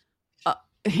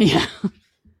 Yeah.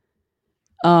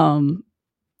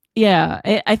 Yeah,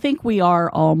 I think we are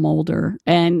all Mulder,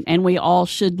 and we all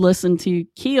should listen to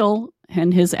Keel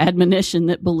and his admonition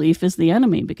that belief is the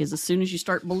enemy, because as soon as you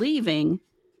start believing,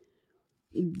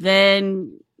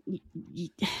 then you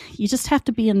just have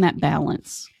to be in that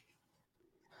balance.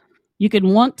 You can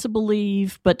want to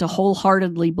believe, but to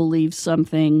wholeheartedly believe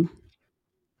something,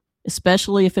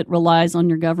 especially if it relies on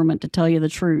your government to tell you the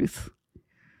truth.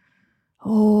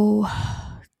 Oh,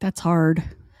 that's hard.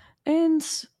 And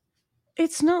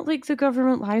it's not like the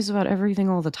government lies about everything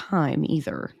all the time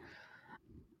either.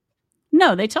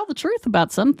 No, they tell the truth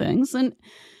about some things.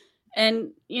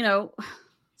 And you know,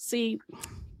 see,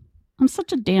 I'm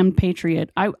such a damn patriot.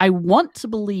 I want to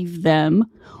believe them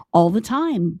all the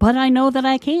time, but I know that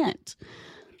I can't.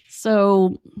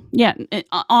 So, yeah,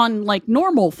 on like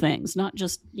normal things, not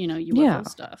just, UFO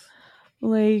stuff.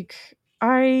 Like,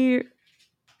 I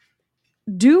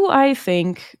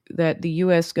think that the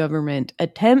US government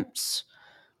attempts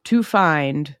to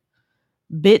find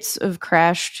bits of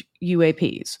crashed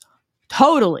UAPs.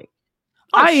 Totally.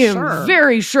 Oh, I am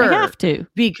very sure. They have to.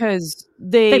 Because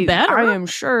they better. I am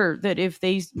sure that if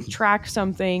they track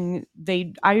something,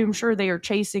 I am sure they are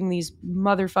chasing these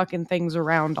motherfucking things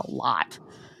around a lot.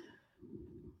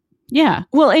 Yeah.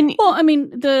 Well, I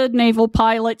mean, the naval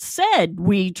pilot said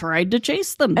we tried to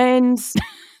chase them. And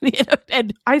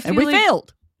and we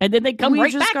failed. And then they come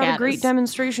right back at us. We just got a great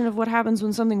demonstration of what happens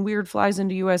when something weird flies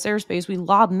into U.S. airspace. We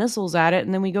lob missiles at it,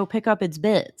 and then we go pick up its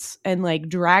bits and, like,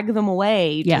 drag them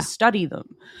away to study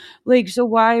them. Like, so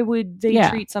why would they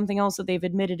treat something else that they've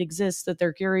admitted exists that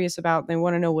they're curious about and they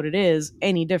want to know what it is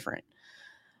any different?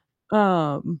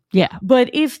 Yeah.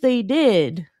 But if they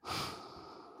did,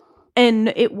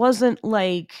 and it wasn't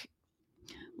like,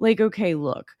 okay,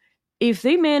 look. If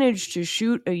they manage to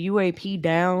shoot a UAP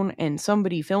down and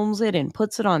somebody films it and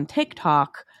puts it on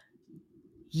TikTok,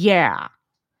 yeah,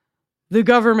 the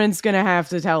government's going to have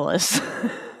to tell us,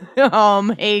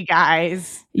 hey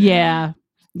guys. Yeah.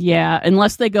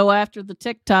 Unless they go after the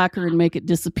TikToker and make it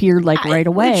disappear right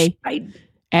away.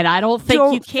 And I don't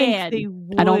think you can.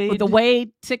 The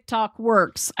way TikTok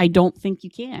works, I don't think you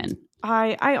can.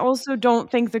 I also don't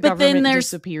think the government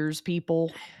disappears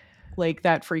people like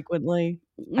that frequently.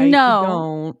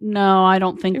 No, I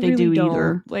don't think they do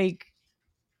either. Like,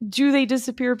 do they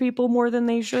disappear people more than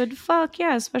they should? Fuck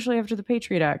yeah, especially after the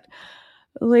Patriot Act.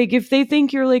 Like, if they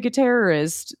think you're like a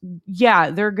terrorist,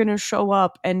 yeah, they're gonna show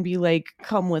up and be like,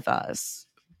 come with us.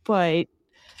 But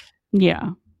yeah,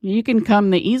 you can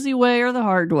come the easy way or the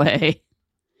hard way,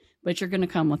 but you're gonna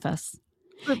come with us.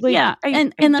 But like, yeah,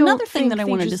 and another thing that I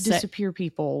wanted to say: disappear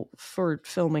people for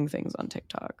filming things on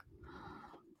TikTok.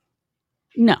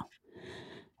 No.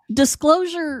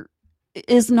 Disclosure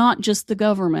is not just the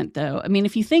government, though. I mean,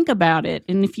 if you think about it,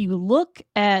 and if you look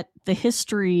at the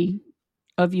history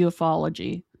of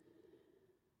ufology,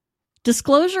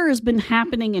 disclosure has been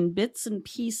happening in bits and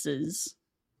pieces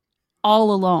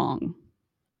all along,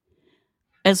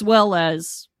 as well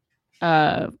as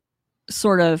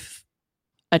sort of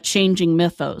a changing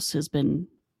mythos has been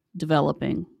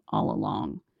developing all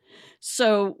along.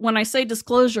 So when I say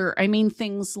disclosure, I mean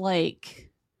things like,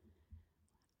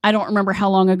 I don't remember how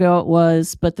long ago it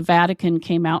was, but the Vatican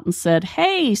came out and said,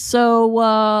 hey,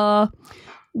 so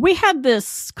we had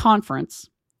this conference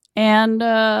and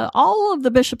all of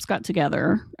the bishops got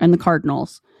together and the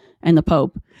cardinals and the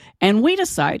Pope. And we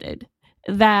decided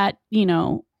that,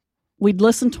 we'd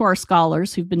listen to our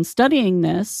scholars who've been studying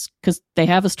this, because they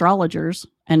have astrologers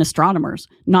and astronomers,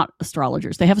 not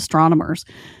astrologers. They have astronomers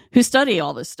who study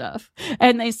all this stuff.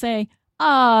 And they say,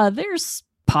 there's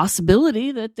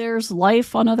possibility that there's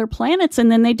life on other planets.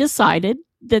 And then they decided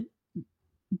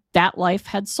that life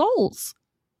had souls.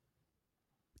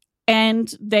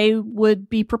 And they would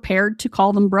be prepared to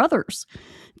call them brothers.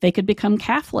 They could become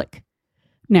Catholic.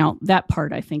 Now, that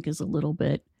part I think is a little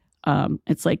bit,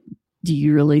 it's like, do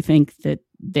you really think that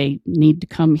they need to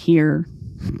come here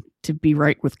to be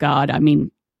right with God? I mean,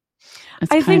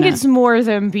 I think it's more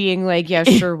them being like, yeah,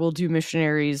 sure, we'll do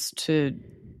missionaries to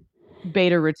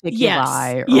Beta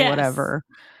Reticuli or whatever.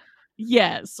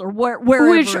 Yes, or wherever.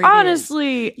 Which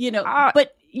honestly,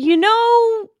 but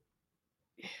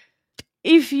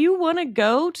if you want to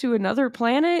go to another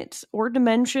planet or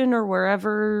dimension or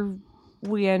wherever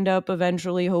we end up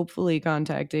eventually, hopefully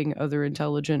contacting other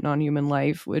intelligent non-human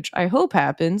life, which I hope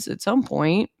happens at some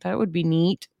point, that would be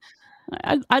neat.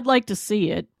 I'd like to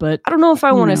see it, but I don't know if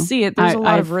I want to see it. There's a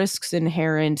lot of risks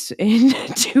inherent in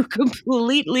two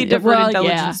completely different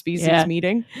intelligent species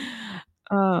meeting.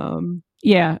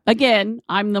 Yeah. Again,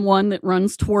 I'm the one that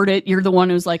runs toward it. You're the one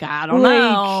who's like, I don't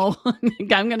know.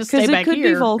 I'm going to stay back here. Because it could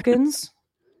be Vulcans.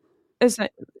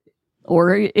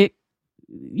 Or it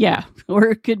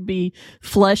could be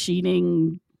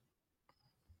flesh-eating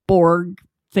Borg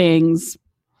things.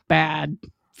 Bad.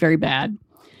 Very bad.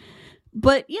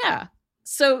 But yeah.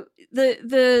 So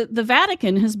the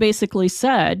Vatican has basically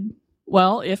said,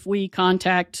 well, if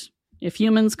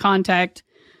humans contact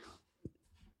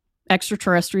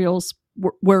extraterrestrials,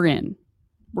 we're in.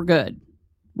 We're good.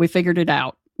 We figured it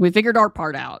out. We figured our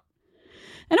part out.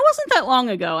 And it wasn't that long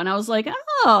ago. And I was like,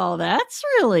 oh, that's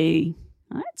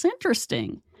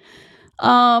interesting.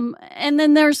 And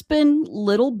then there's been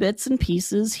little bits and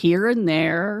pieces here and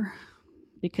there,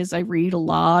 because I read a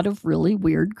lot of really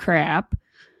weird crap,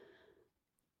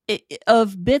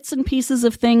 of bits and pieces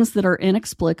of things that are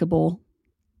inexplicable.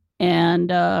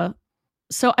 And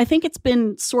so I think it's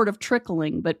been sort of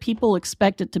trickling, but people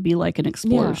expect it to be like an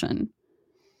explosion.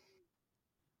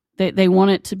 Yeah. They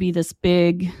want it to be this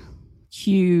big,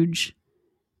 huge.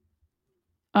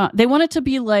 They want it to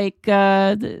be like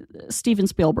Steven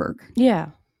Spielberg.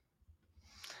 Yeah.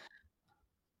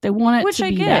 They want it to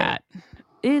be that.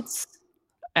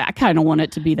 I kind of want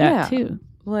it to be that too.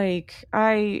 Like,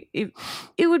 it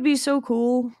would be so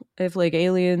cool if like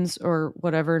aliens or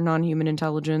whatever non-human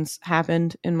intelligence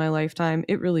happened in my lifetime.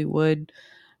 It really would.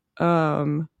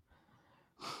 Because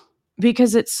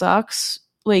it sucks,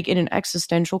 like in an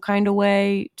existential kind of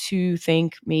way, to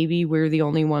think maybe we're the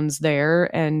only ones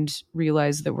there and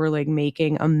realize that we're like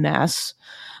making a mess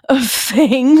of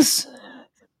things.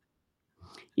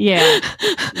 Yeah.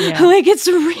 Like, it's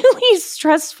really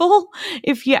stressful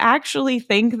if you actually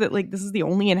think that like this is the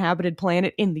only inhabited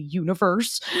planet in the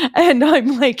universe, and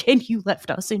I'm like, and you left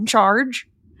us in charge?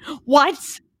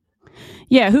 What?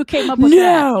 Yeah, who came up with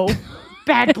that?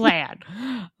 Bad plan.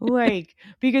 Like,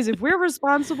 because if we're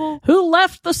responsible, who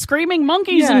left the screaming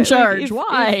monkeys in charge?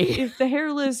 Why? If the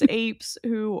hairless apes,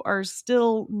 who are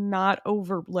still not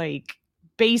over like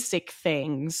basic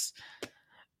things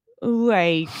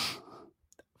like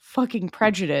fucking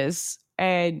prejudice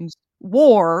and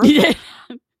war,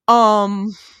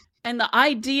 and the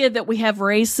idea that we have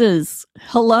races,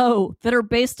 that are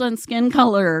based on skin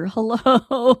color,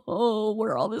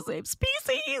 we're all the same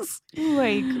species.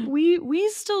 Like, we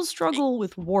still struggle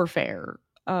with warfare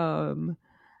for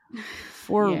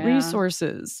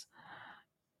resources.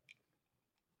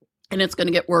 And it's going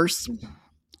to get worse.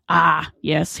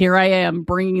 Yes, here I am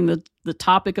bringing the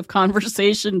topic of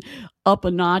conversation up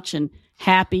a notch, and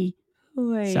happy.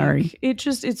 Like, sorry.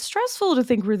 It's stressful to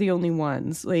think we're the only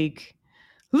ones. Like,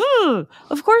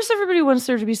 of course everybody wants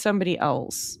there to be somebody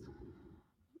else.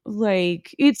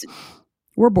 Like,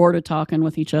 we're bored of talking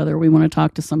with each other. We want to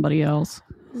talk to somebody else.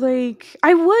 Like,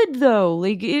 I would though.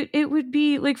 Like, it would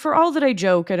be like, for all that I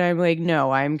joke and I'm like,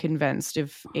 no, I'm convinced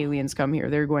if aliens come here,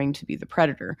 they're going to be the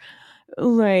predator.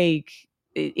 Like,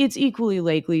 it's equally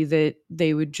likely that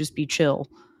they would just be chill.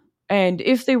 And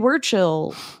if they were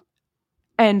chill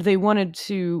and they wanted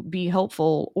to be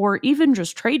helpful, or even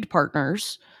just trade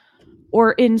partners,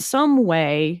 or in some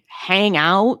way hang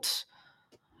out,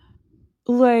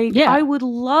 like, I would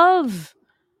love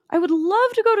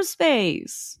to go to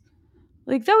space.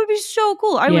 Like, that would be so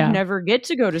cool. I would never get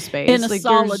to go to space. In a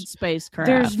solid spacecraft.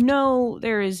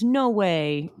 There is no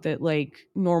way that like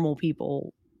normal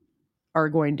people are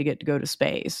going to get to go to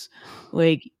space.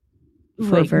 Like,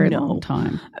 for a very long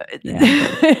time.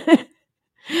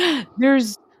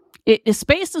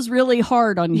 Space is really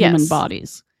hard on human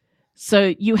bodies.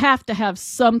 So you have to have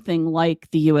something like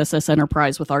the USS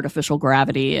Enterprise with artificial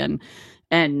gravity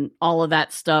and all of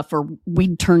that stuff, or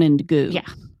we'd turn into goo. Yeah.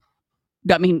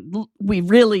 I mean, we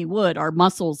really would. Our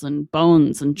muscles and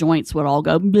bones and joints would all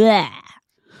go blah,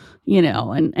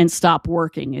 and stop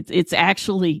working. It's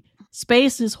actually,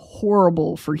 space is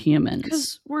horrible for humans.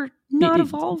 Because we're not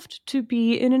evolved to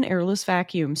be in an airless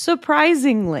vacuum,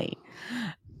 surprisingly.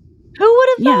 Who would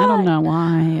have thought? Yeah, I don't know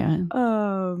why.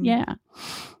 Yeah.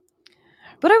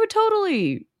 But I would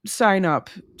totally sign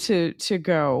up to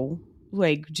go,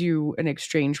 like, do an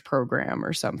exchange program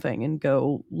or something and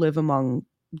go live among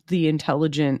the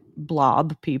intelligent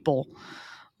blob people,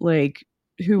 like,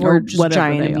 who are just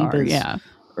giant amoebas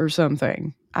or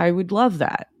something. I would love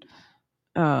that.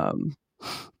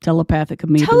 Telepathic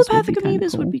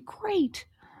amoebas would be great.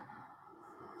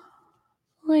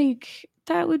 Like,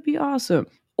 that would be awesome.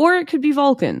 Or it could be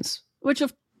Vulcans.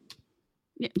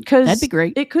 Because that'd be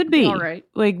great. It could be. All right.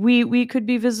 Like we could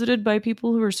be visited by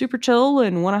people who are super chill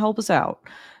and want to help us out.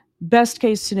 Best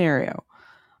case scenario,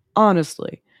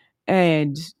 honestly.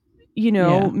 And,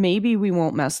 maybe we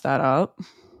won't mess that up.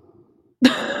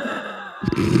 Yeah,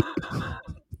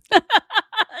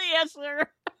 sure.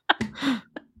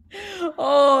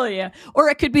 Oh, yeah. Or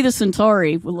it could be the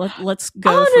Centauri. Let's go.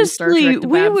 Honestly, from Star Trek to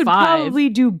we Bab would 5 probably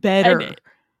do better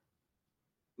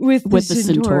with the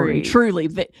Centauri. Truly,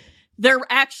 they're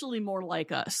actually more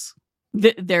like us.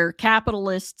 They're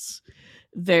capitalists.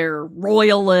 They're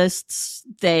royalists.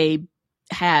 They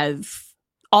have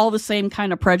all the same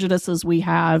kind of prejudices we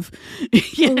have.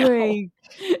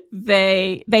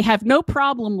 They have no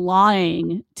problem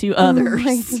lying to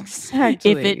others.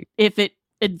 Exactly. If it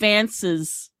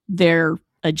advances their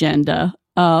agenda.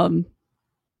 I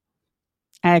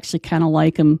actually kind of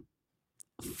like them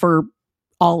for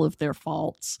all of their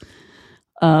faults.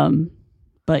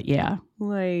 But yeah,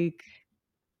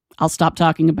 I'll stop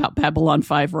talking about Babylon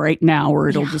 5 right now, or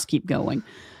it'll just keep going.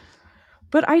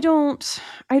 But I don't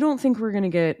think we're going to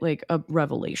get a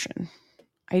revelation.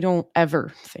 I don't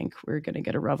ever think we're going to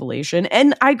get a revelation.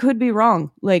 And I could be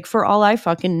wrong. For all I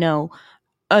fucking know,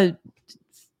 a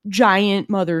giant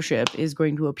mothership is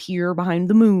going to appear behind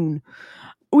the moon,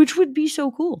 which would be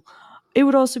so cool. It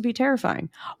would also be terrifying.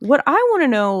 What I want to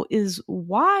know is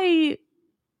why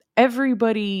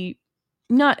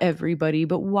not everybody,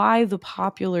 but why the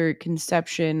popular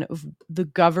conception of the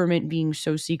government being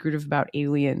so secretive about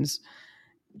aliens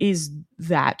is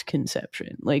that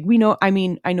conception. We know, I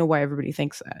know why everybody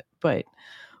thinks that, but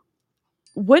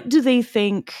what do they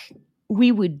think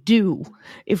we would do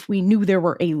if we knew there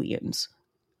were aliens?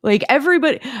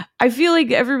 Everybody, I feel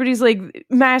like everybody's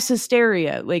mass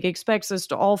hysteria, expects us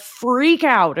to all freak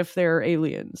out if there are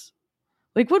aliens.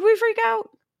 Would we freak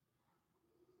out?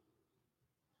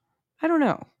 I don't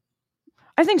know.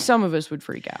 I think some of us would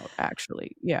freak out,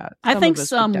 actually. Yeah. I think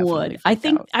some would. I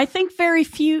think very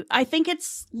few. I think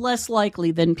it's less likely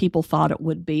than people thought it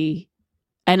would be.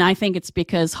 And I think it's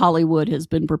because Hollywood has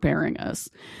been preparing us.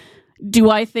 Do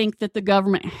I think that the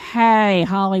government, hey,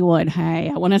 Hollywood,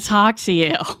 hey, I want to talk to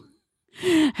you.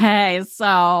 Hey,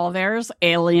 so there's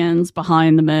aliens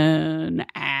behind the moon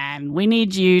and we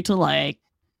need you to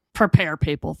prepare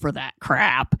people for that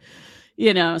crap.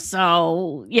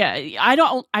 So yeah, I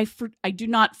do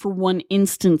not for one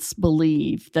instance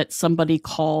believe that somebody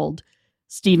called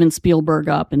Steven Spielberg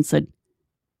up and said,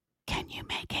 "Can you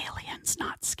make aliens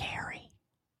not scary?"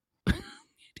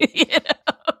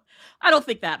 I don't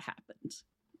think that happened,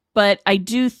 but I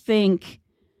do think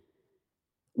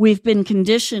we've been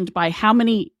conditioned by how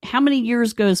many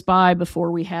years goes by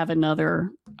before we have another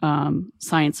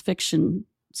science fiction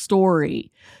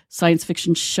story, science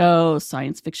fiction show,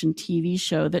 science fiction TV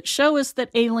show that show us that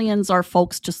aliens are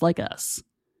folks just like us.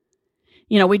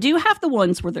 We do have the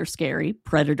ones where they're scary.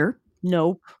 Predator.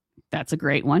 Nope. That's a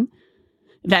great one.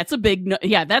 That's a big,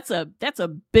 that's a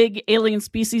big alien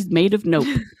species made of nope.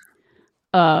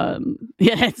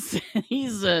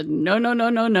 He's a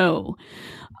no.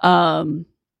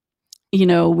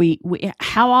 We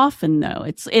how often though?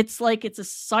 It's a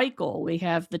cycle. We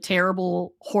have the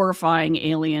terrible, horrifying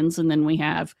aliens, and then we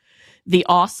have the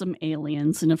awesome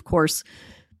aliens. And of course,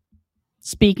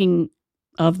 speaking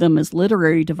of them as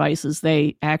literary devices,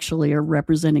 they actually are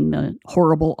representing the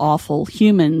horrible, awful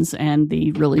humans and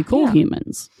the really cool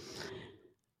humans.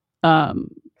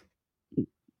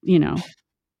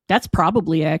 That's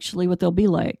probably actually what they'll be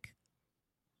like.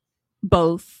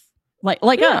 Both.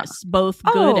 Like us, both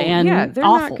good and they're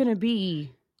awful. Not going to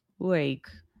be one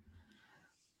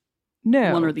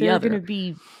or the other. They're going to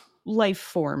be life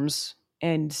forms,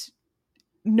 and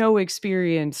no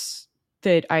experience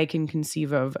that I can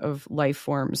conceive of life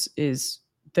forms is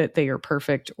that they are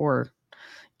perfect or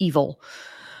evil.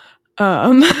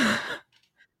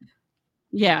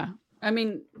 Yeah.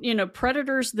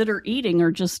 Predators that are eating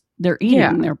are just, they're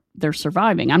eating, they're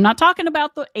surviving. I'm not talking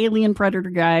about the alien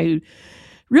predator guy who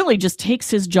really just takes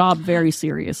his job very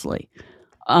seriously.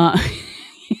 Wow,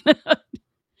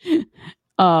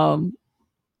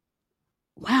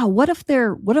 what if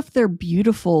they're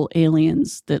beautiful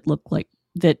aliens that look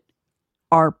that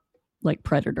are like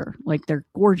Predator, they're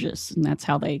gorgeous, and that's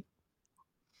how they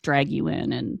drag you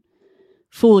in and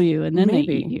fool you, and then they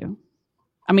eat you.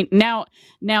 Now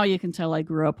you can tell I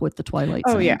grew up with the Twilight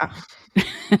Zone. Oh yeah.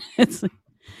 It's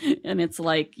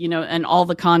and all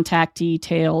the contactee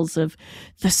tales of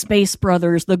the Space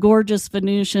Brothers, the gorgeous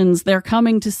Venusians, they're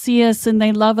coming to see us and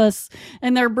they love us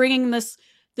and they're bringing this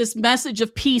message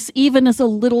of peace. Even as a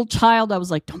little child, I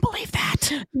was like, don't believe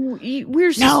that.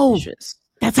 We're suspicious.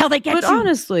 That's how they get But you.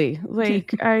 honestly,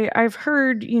 like I've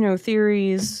heard,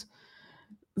 theories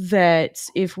that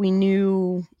if we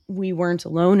knew we weren't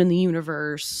alone in the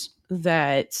universe,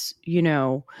 that,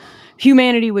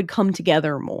 humanity would come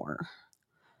together more.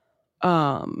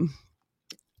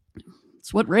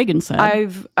 It's what Reagan said.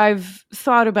 I've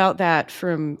thought about that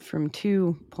from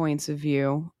 2 points of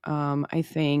view. I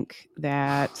think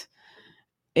that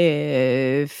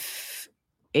if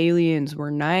aliens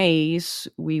were nice,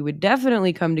 we would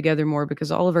definitely come together more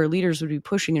because all of our leaders would be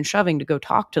pushing and shoving to go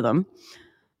talk to them.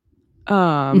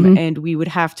 And we would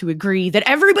have to agree that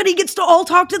everybody gets to all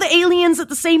talk to the aliens at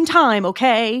the same time,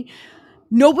 okay?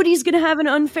 Nobody's going to have an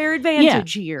unfair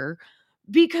advantage here,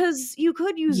 because you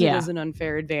could use it as an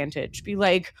unfair advantage. Be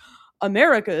like,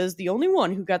 America is the only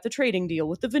one who got the trading deal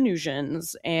with the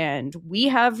Venusians, and we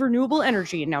have renewable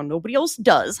energy, and now nobody else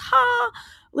does. Ha!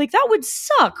 Like, that would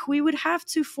suck. We would have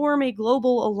to form a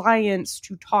global alliance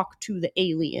to talk to the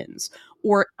aliens,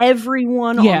 or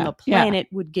everyone on the planet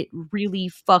would get really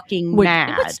fucking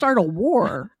mad. It would start a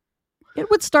war. It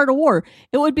would start a war.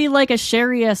 It would be like a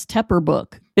Sherry S. Tepper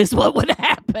book is what would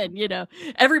happen.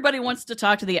 Everybody wants to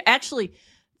talk to actually,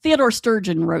 Theodore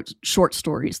Sturgeon wrote short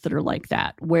stories that are like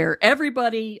that, where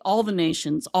everybody, all the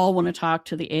nations, all want to talk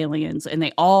to the aliens, and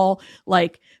they all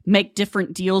like make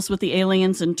different deals with the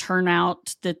aliens and turn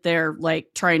out that they're like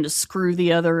trying to screw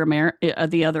the other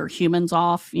the other humans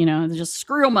off. They just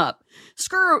screw them up,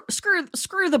 screw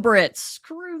the Brits,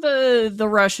 screw the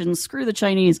Russians, screw the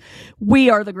Chinese. We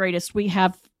are the greatest. We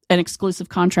have an exclusive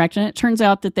contract, and it turns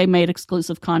out that they made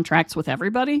exclusive contracts with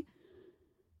everybody.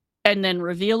 And then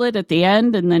reveal it at the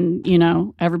end, and then,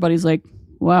 everybody's like,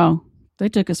 wow, they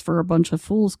took us for a bunch of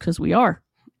fools because we are.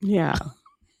 Yeah.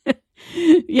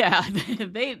 Yeah.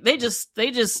 They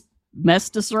just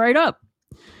messed us right up.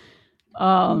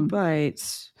 But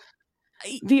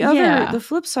the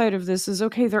flip side of this is,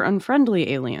 okay, they're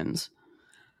unfriendly aliens.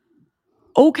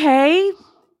 Okay,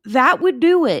 that would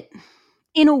do it.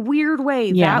 In a weird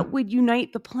way, that would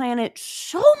unite the planet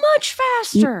so much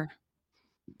faster.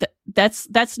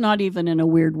 That's not even in a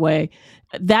weird way.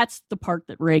 That's the part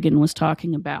that Reagan was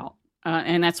talking about.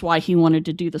 And that's why he wanted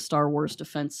to do the Star Wars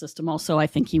defense system. Also, I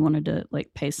think he wanted to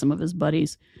like pay some of his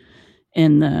buddies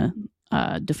in the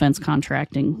defense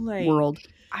contracting world.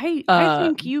 I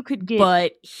think you could get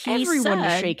everyone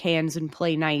to shake hands and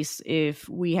play nice if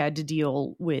we had to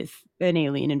deal with an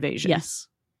alien invasion. Yes.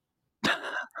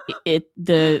 I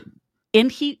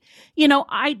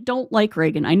don't like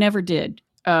Reagan. I never did.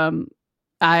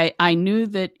 I knew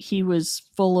that he was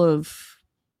full of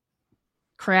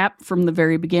crap from the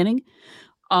very beginning.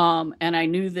 And I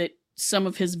knew that some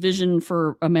of his vision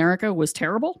for America was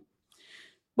terrible.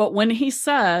 But when he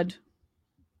said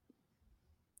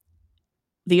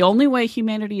the only way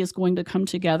humanity is going to come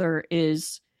together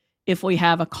is if we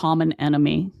have a common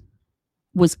enemy,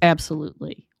 was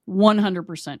absolutely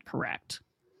 100% correct.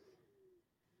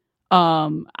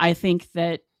 I think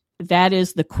that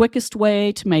is the quickest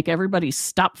way to make everybody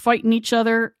stop fighting each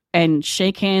other and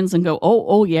shake hands and go,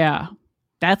 oh yeah,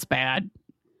 that's bad.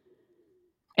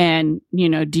 And,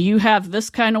 do you have this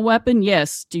kind of weapon?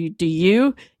 Yes. Do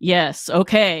you? Yes.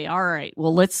 Okay. All right.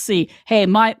 Well, let's see. Hey,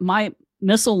 my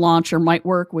missile launcher might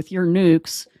work with your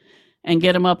nukes and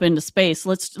get them up into space.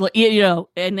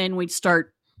 And then we'd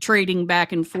start trading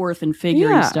back and forth and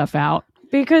figuring stuff out.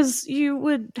 Because you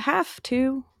would have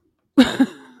to.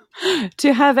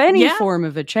 To have any form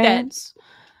of a chance.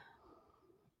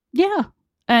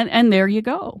 And there you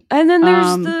go. And then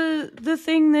there's the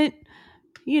thing that,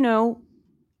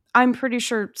 I'm pretty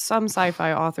sure some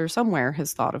sci-fi author somewhere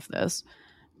has thought of this.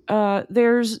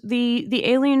 There's the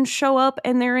aliens show up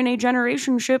and they're in a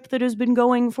generation ship that has been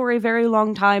going for a very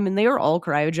long time, and they are all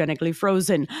cryogenically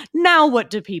frozen. Now what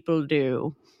do people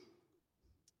do?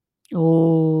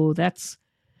 Oh, that's...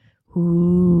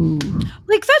 Ooh.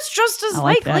 Like, that's just as I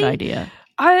like likely. That idea.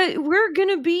 We're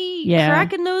gonna be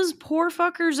cracking those poor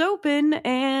fuckers open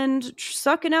and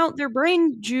sucking out their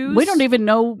brain juice. We don't even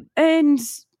know. And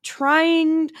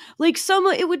trying, like, some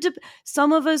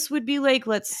of us would be like,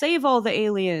 let's save all the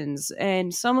aliens,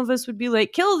 and some of us would be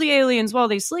like, kill the aliens while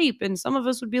they sleep, and some of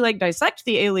us would be like, dissect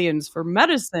the aliens for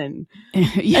medicine.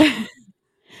 Yeah.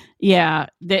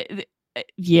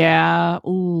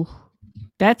 Ooh.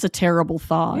 That's a terrible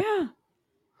thought. Yeah.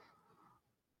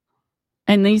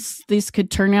 And these could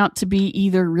turn out to be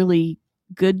either really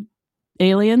good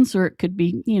aliens, or it could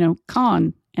be,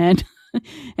 Khan and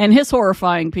and his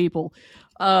horrifying people,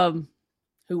 who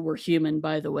were human,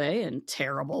 by the way, and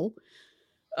terrible.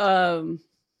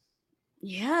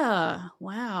 Yeah.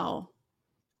 Wow.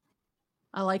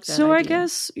 I like that. So idea. I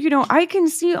guess, I can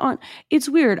see it's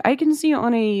weird. I can see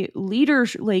on a leader,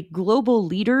 like global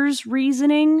leaders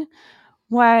reasoning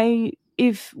why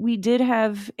if we did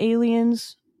have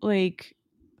aliens, like,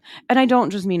 and I don't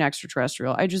just mean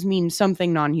extraterrestrial, I just mean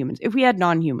something non-humans. If we had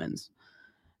non-human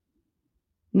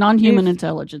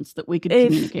intelligence that we could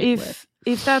communicate with.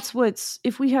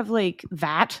 If we have like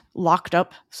that locked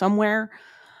up somewhere,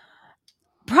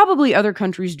 probably other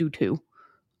countries do too.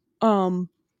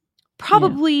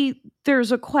 Probably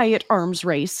there's a quiet arms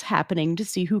race happening to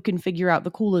see who can figure out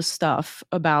the coolest stuff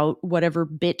about whatever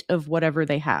bit of whatever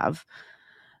they have.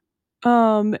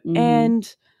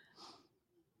 And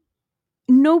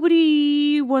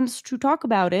nobody wants to talk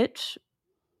about it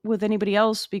with anybody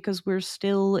else because we're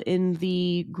still in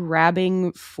the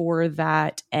grabbing for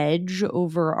that edge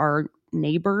over our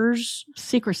neighbors.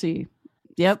 Secrecy.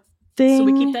 Yep. Thing. So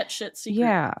we keep that shit secret.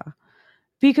 Yeah.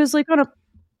 Because like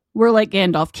we're like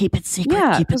Gandalf, keep it secret.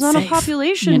 Yeah, because on a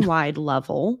population-wide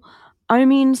level, I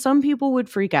mean, some people would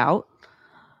freak out.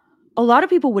 A lot of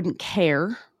people wouldn't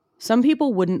care. Some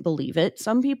people wouldn't believe it.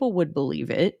 Some people would believe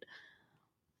it.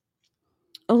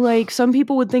 Like, some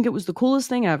people would think it was the coolest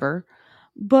thing ever.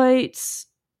 But...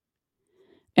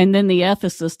 And then the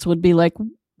ethicists would be like,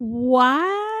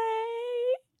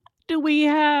 why do we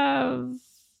have...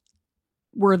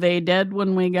 Were they dead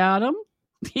when we got them?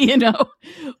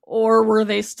 Or were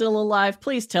they still alive?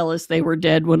 Please tell us they were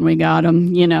dead when we got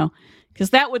them,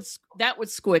 because that would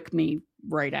squick me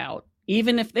right out.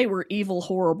 Even if they were evil,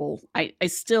 horrible, I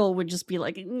still would just be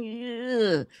like,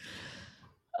 ugh.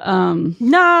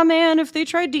 Nah, man, if they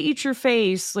tried to eat your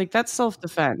face, like, that's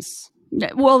self-defense.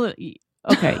 Well,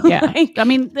 okay, yeah. I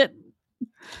mean, that,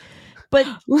 but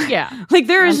yeah. Like,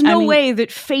 there is no way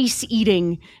that face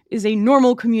eating is a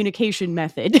normal communication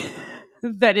method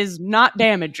that is not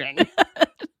damaging.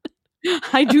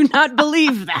 I do not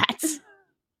believe that.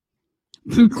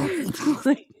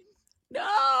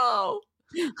 No.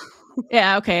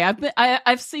 Yeah. Okay.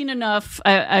 I've seen enough.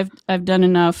 I've done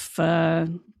enough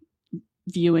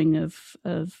viewing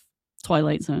of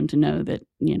Twilight Zone to know that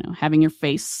having your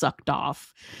face sucked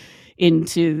off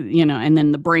into and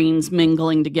then the brains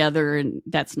mingling together, and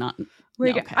that's not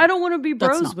like okay. I don't want to be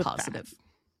bros with positive.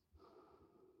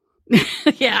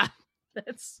 That. Yeah.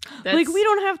 That's like we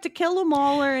don't have to kill them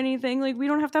all or anything. Like we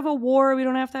don't have to have a war. We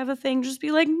don't have to have a thing. Just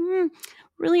be like,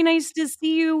 really nice to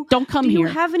see you. Don't come here. Do you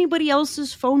have anybody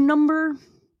else's phone number?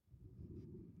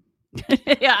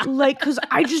 Yeah. Like, because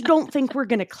I just don't think we're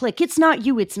gonna click. It's not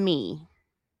you, it's me.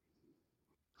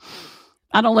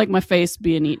 I don't like my face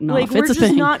being eaten like, off. We're It's a just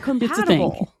thing. Not compatible. It's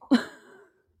a thing.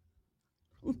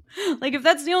 Like, if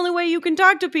that's the only way you can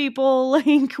talk to people,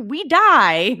 like, we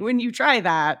die when you try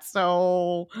that.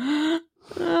 So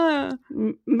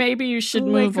maybe you should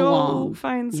move along.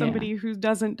 Find somebody who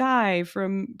doesn't die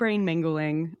from brain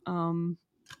mingling.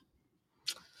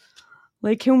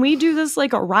 Like, can we do this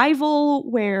like a rival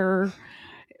where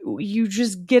you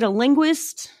just get a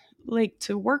linguist like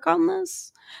to work on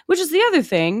this? Which is the other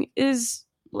thing is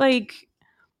like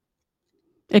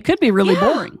it could be really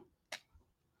boring.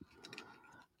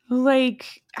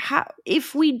 Like,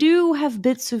 if we do have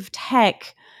bits of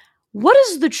tech, what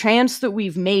is the chance that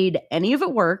we've made any of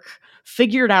it work,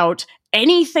 figured out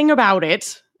anything about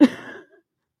it?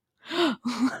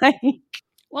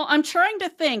 Well, I'm trying to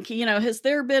think, has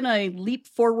there been a leap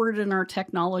forward in our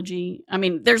technology? I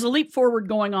mean, there's a leap forward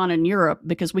going on in Europe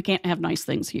because we can't have nice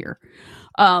things here.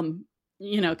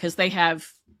 Because they have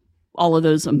all of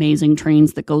those amazing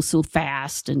trains that go so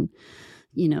fast and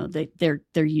they're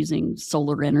using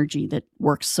solar energy that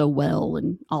works so well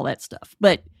and all that stuff.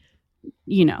 But,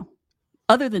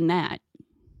 other than that,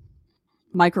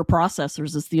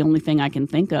 microprocessors is the only thing I can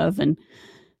think of. And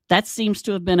that seems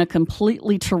to have been a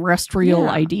completely terrestrial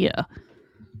idea.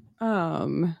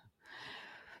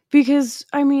 Because,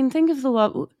 I mean, think of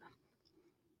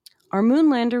our moon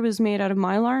lander was made out of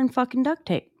Mylar and fucking duct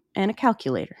tape and a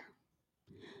calculator.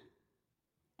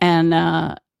 And,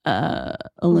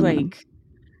 aluminum. Like,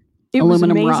 it was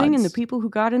amazing, rods. And the people who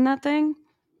got in that thing,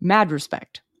 mad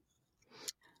respect.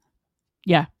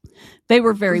 Yeah, they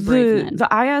were very brave men. The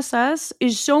ISS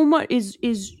is so much is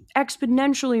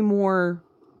exponentially more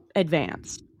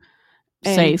advanced,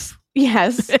 safe.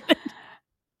 Yes,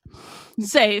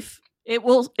 safe. It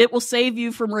will save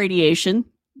you from radiation.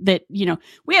 That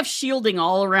we have shielding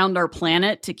all around our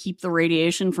planet to keep the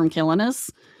radiation from killing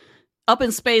us. Up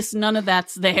in space, none of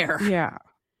that's there. Yeah.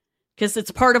 Because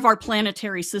it's part of our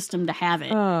planetary system to have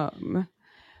it.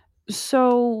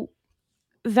 So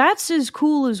that's as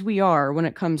cool as we are when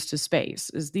it comes to space,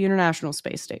 is the International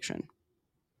Space Station.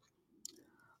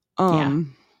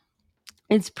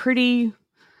 It's pretty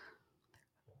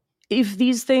if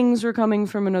these things are coming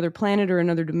from another planet or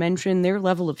another dimension, their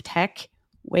level of tech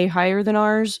way higher than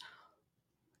ours.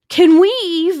 Can we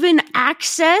even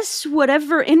access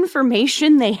whatever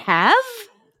information they have?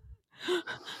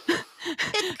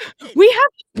 We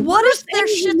have to what if their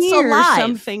shit's engineer alive?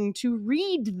 something to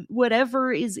read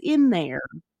whatever is in there.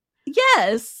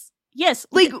 Yes.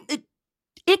 Like,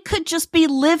 it could just be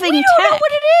living we tech. don't know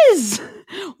what it is.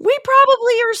 We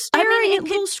probably are staring at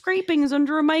little scrapings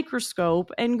under a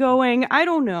microscope and going, I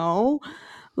don't know.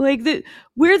 Like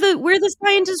we're the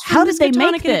scientists from How did they make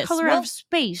Miskatonic and this? Color Out of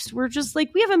Space. We're just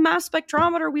like, we have a mass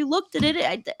spectrometer. We looked at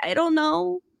it. I don't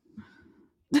know.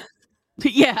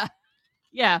 Yeah.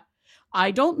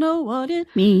 I don't know what it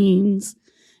means.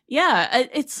 Yeah,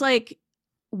 it's like,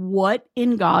 what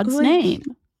in God's name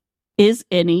is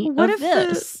any what of if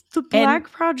this? The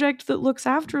black project that looks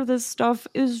after this stuff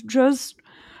is just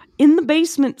in the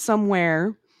basement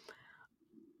somewhere.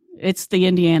 It's the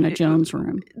Indiana Jones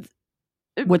room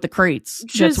with the crates.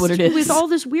 That's what it is. With all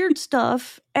this weird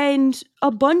stuff and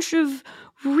a bunch of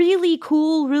really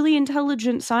cool, really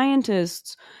intelligent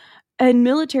scientists and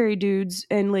military dudes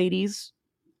and ladies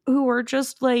who are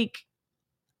just like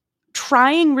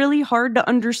trying really hard to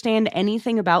understand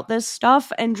anything about this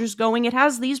stuff and just going, it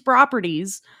has these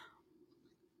properties.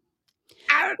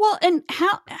 Well, and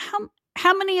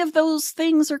how many of those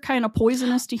things are kind of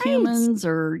poisonous to humans,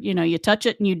 or you touch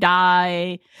it and you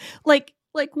die? Like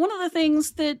one of the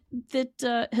things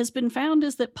that has been found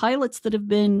is that pilots that have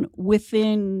been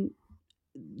within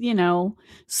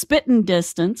spitting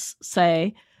distance,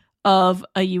 say, of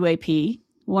a UAP,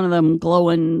 one of them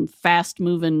glowing, fast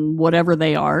moving, whatever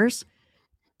they are,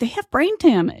 they have brain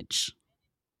damage,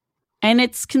 and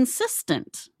it's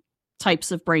consistent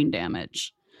types of brain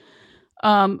damage.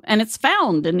 And it's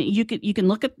found, and you can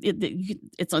look at it.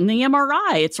 It's on the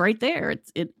MRI. It's right there.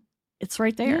 It's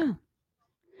right there. Yeah.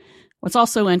 What's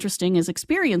also interesting is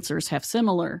experiencers have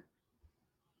similar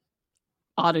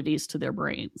oddities to their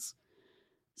brains.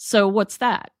 So what's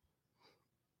that?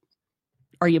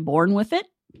 Are you born with it,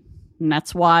 and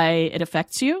that's why it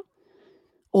affects you?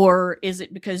 Or is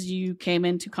it because you came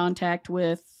into contact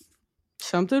with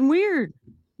something weird?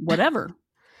 Whatever.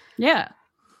 Yeah.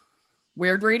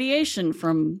 Weird radiation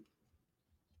from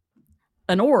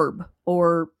an orb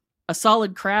or a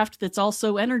solid craft that's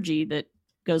also energy that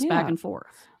goes back and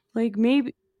forth. Like,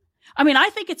 maybe. I mean, I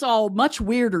think it's all much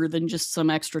weirder than just some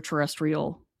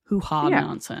extraterrestrial hoo-ha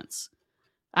nonsense.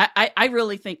 I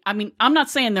really think, I mean, I'm not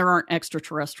saying there aren't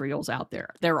extraterrestrials out there.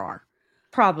 There are.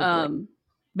 Probably.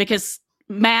 Because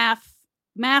math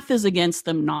is against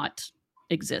them not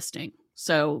existing.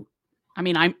 So, I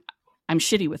mean, I'm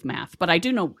shitty with math, but I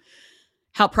do know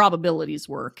how probabilities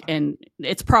work, and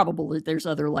it's probable that there's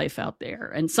other life out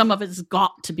there, and some of it's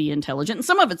got to be intelligent, and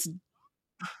some of it's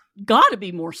got to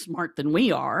be more smart than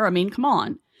we are. I mean, come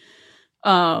on.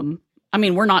 I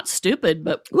mean, we're not stupid,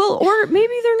 but or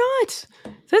maybe they're not.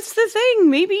 That's the thing.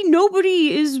 Maybe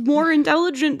nobody is more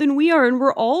intelligent than we are, and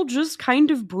we're all just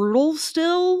kind of brutal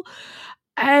still.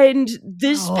 And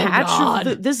this patch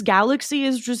of this galaxy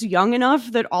is just young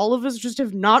enough that all of us just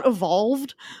have not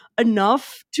evolved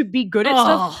enough to be good at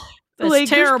stuff. That's like,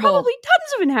 terrible. There's probably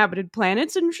tons of inhabited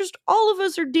planets, and just all of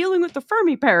us are dealing with the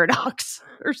Fermi paradox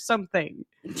or something.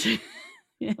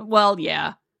 Well,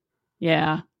 yeah.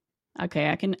 Okay,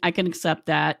 I can accept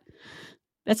that.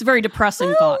 That's a very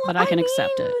depressing thought, but I can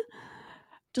accept it.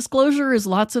 Disclosure is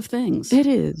lots of things. It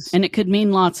is. And it could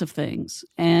mean lots of things.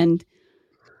 And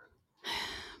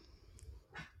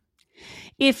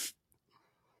I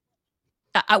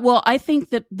think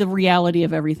that the reality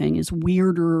of everything is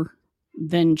weirder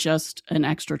than just an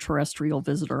extraterrestrial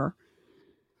visitor.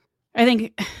 I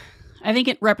think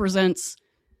it represents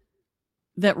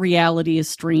that reality is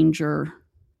stranger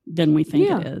than we think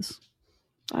it is.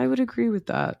 I would agree with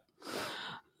that.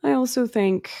 I also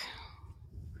think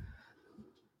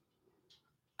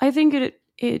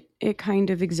it kind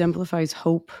of exemplifies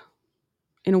hope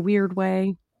in a weird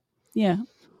way. Yeah.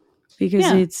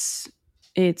 Because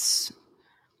it's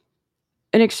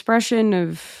an expression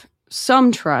of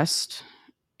some trust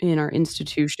in our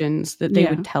institutions that they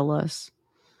would tell us.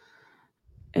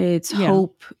 It's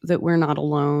hope that we're not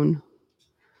alone.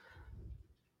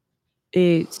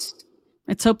 It's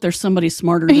hope there's somebody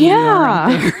smarter than we are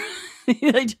out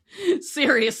there.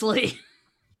 Seriously.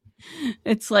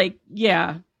 It's like,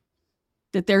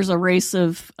 that there's a race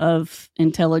of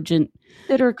intelligent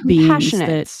that are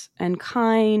compassionate and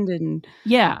kind and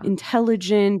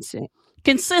intelligent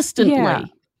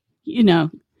consistently.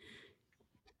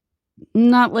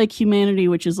 Not like humanity,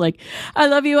 which is like, I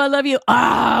love you,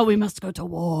 we must go to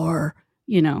war,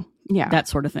 that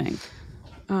sort of thing.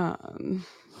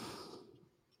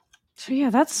 So yeah,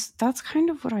 that's kind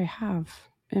of what I have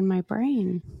in my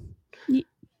brain.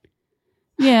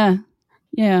 Yeah.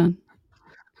 Yeah.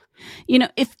 You know,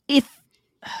 if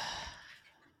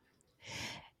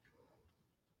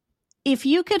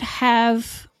you could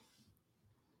have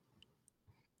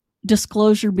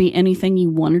disclosure be anything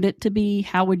you wanted it to be,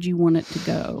 how would you want it to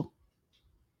go?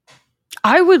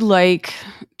 I would like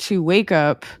to wake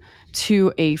up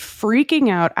to a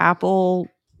freaking out Apple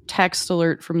text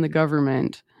alert from the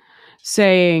government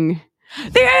saying,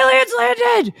 "The aliens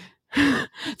landed!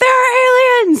 There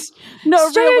are aliens! No,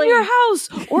 Stay really? in your house,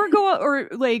 or go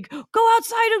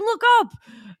outside and look up."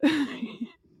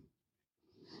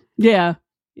 Yeah.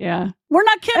 We're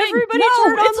not kidding. Everybody no,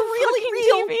 turn on it's the really fucking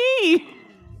real. TV.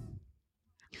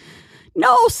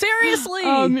 No, seriously.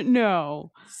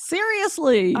 No.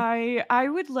 Seriously. I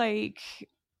would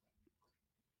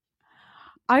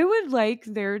like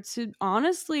there to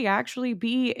honestly actually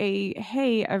be a,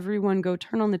 hey, everyone go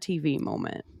turn on the TV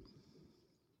moment.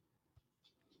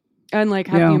 And like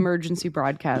have the emergency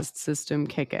broadcast system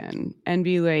kick in and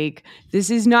be like, this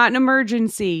is not an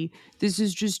emergency. This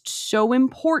is just so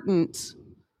important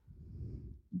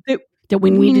that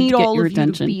we need all your of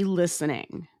attention. You to be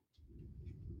listening.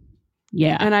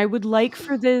 Yeah. And I would like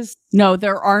for this. No,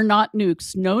 there are not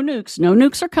nukes. No nukes. No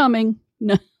nukes are coming.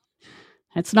 No.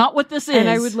 That's not what this is. And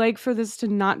I would like for this to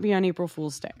not be on April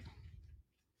Fool's Day.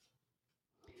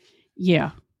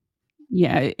 Yeah.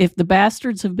 Yeah. If the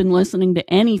bastards have been listening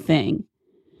to anything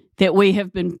that we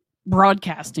have been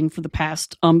broadcasting for the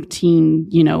past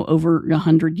umpteen, over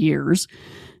 100 years,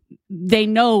 they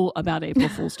know about April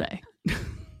Fool's Day.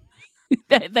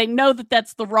 They know that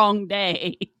that's the wrong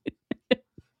day.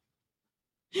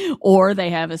 Or they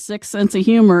have a sick sense of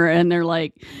humor and they're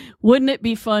like, wouldn't it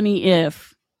be funny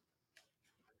if...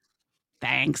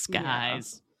 Thanks,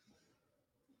 guys.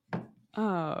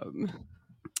 Yeah.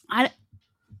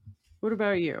 What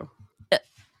about you?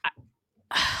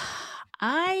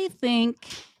 I think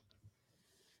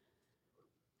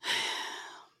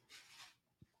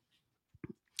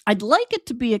I'd like it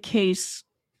to be a case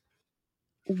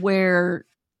where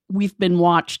we've been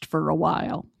watched for a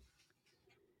while.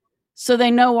 So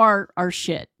they know our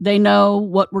shit. They know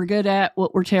what we're good at,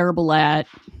 what we're terrible at,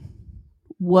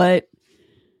 what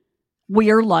we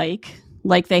are like.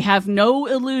 Like, they have no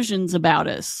illusions about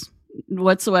us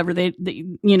whatsoever.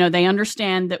 They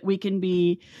understand that we can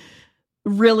be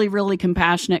really, really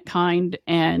compassionate, kind,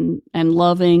 and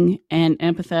loving and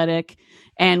empathetic,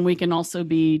 and we can also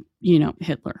be,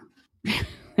 Hitler,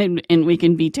 and we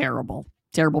can be terrible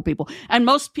people. And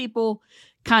most people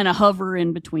kind of hover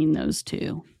in between those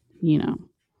two,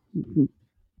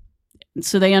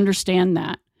 So they understand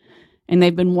that, and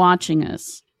they've been watching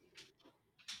us.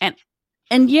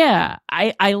 And yeah,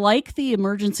 I like the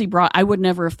emergency I would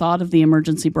never have thought of the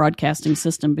emergency broadcasting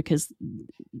system, because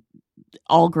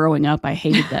all growing up, I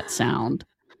hated that sound,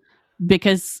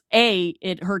 because A,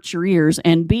 it hurts your ears,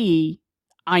 and B,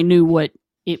 I knew what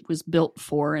it was built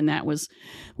for. And that was,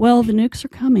 well, the nukes are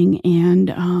coming,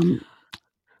 and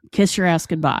kiss your ass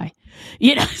goodbye.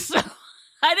 So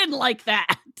I didn't like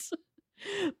that.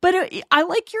 But I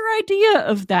like your idea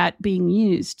of that being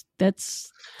used.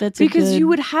 That's because you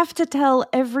would have to tell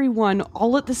everyone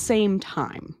all at the same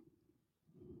time.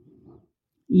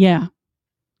 Yeah.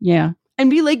 And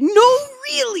be like, no,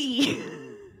 really.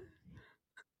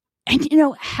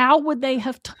 And how would they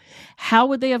have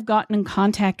gotten in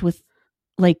contact with,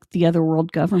 like, the other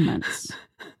world governments?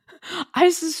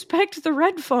 I suspect the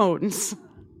red phones.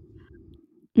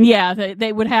 Yeah,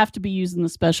 they would have to be using the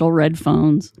special red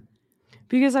phones.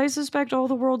 Because I suspect all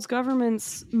the world's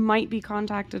governments might be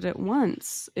contacted at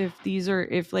once if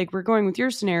we're going with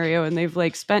your scenario and they've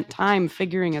like spent time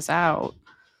figuring us out.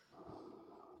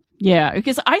 Yeah,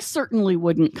 because I certainly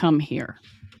wouldn't come here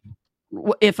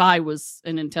if I was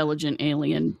an intelligent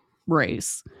alien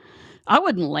race. I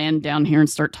wouldn't land down here and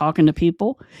start talking to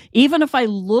people, even if I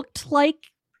looked like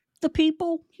the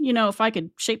people. If I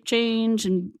could shape change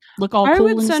and look all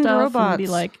cool and stuff, robots. And be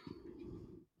like,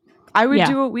 I would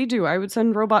do what we do. I would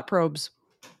send robot probes.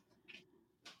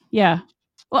 Yeah.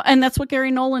 Well, and that's what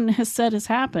Gary Nolan has said has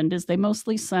happened, is they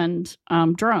mostly send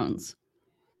drones.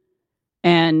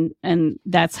 And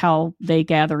that's how they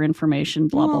gather information,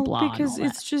 blah, blah. Because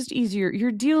it's just easier.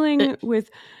 You're dealing with...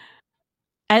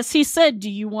 As he said,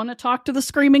 do you want to talk to the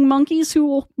screaming monkeys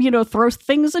who will, throw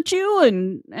things at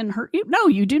you and hurt you? No,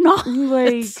 you do not.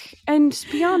 And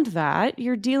beyond that,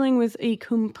 you're dealing with a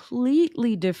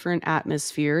completely different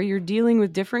atmosphere. You're dealing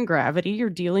with different gravity. You're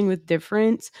dealing with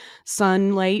different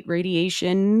sunlight,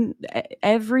 radiation.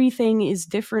 Everything is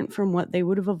different from what they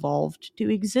would have evolved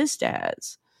to exist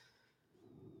as.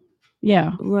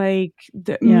 Yeah. Like,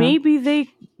 maybe they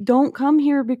don't come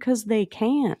here because they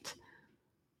can't.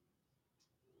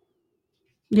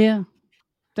 Yeah.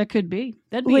 That could be.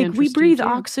 That'd be like, interesting. We breathe too.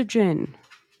 oxygen.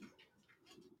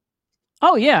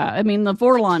 Oh, yeah. I mean, the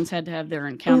Vorlons had to have their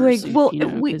encounter suit,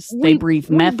 because they breathe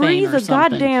methane breathe or a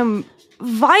something. goddamn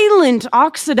violent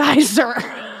oxidizer.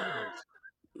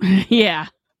 Yeah.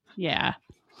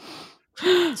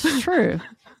 It's true.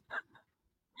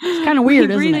 It's kind of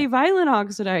weird, isn't it? We breathe a violent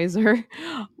oxidizer.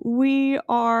 We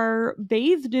are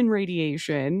bathed in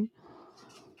radiation.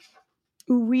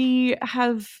 We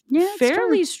have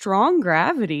fairly strong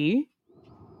gravity.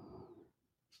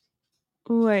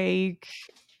 Like,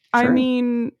 I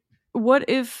mean, what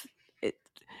if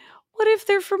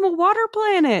they're from a water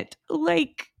planet?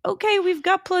 Like, okay, we've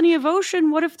got plenty of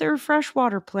ocean. What if they're a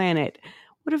freshwater planet?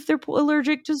 What if they're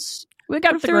allergic to? We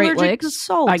got the Great Lakes, to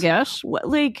salt? I guess.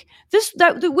 Like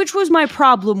which was my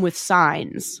problem with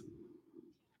Signs.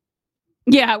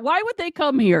 Yeah, why would they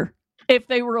come here if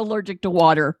they were allergic to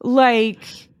water? Like,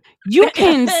 you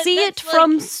can see it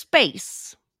from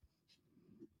space.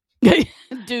 Dude,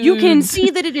 you can see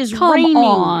that it is raining.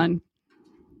 On.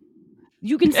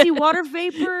 You can see water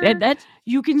vapor.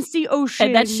 You can see ocean.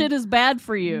 And that shit is bad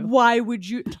for you. Why would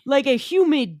you? Like, a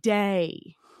humid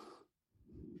day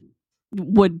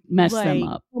would mess them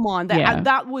up. Come on.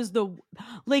 That was the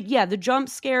jump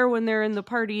scare when they're in the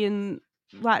party in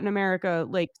Latin America,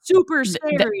 like, super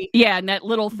scary. And that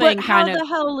little thing kind of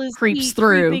creeps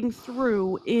through. Creeping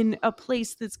through in a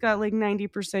place that's got like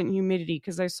 90% humidity,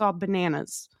 because I saw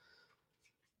bananas.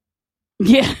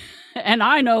 Yeah, and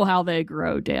I know how they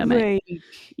grow, damn it.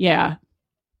 Yeah,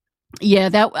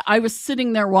 that I was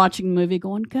sitting there watching the movie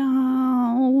going,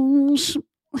 gosh,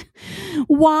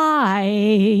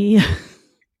 why?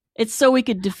 It's so we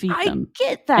could defeat them. I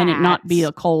get that. And it not be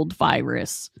a cold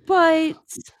virus. But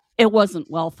it wasn't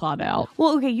well thought out.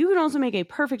 Well, okay, you can also make a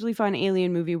perfectly fun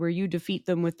alien movie where you defeat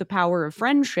them with the power of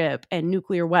friendship and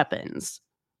nuclear weapons.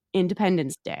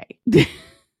 Independence Day.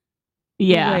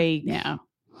 Yeah.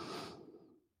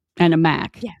 And a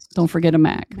Mac. Yes. Don't forget a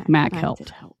Mac. Mac helped.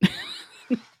 Help.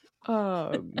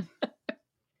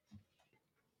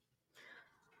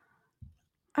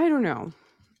 I don't know.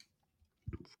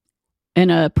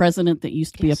 And a president that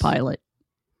used to be a pilot.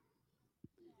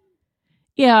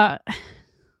 Yeah.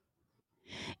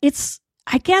 It's,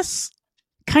 I guess,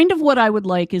 kind of what I would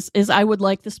like is I would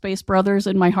like the Space Brothers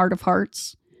in my heart of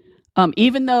hearts.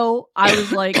 Even though I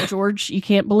was like, George, you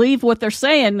can't believe what they're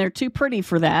saying. They're too pretty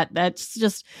for that. That's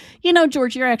just,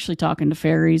 George, you're actually talking to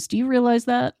fairies. Do you realize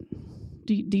that?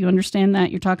 Do you understand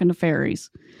that? You're talking to fairies.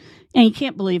 And you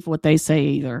can't believe what they say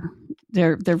either.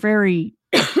 They're very,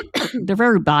 they're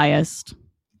very biased,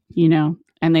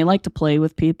 and they like to play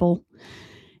with people,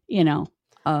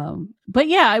 But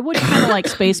yeah, I would kind of like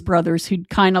Space Brothers, who'd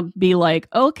kind of be like,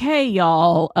 okay,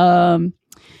 y'all,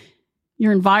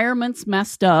 your environment's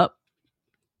messed up.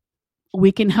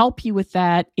 We can help you with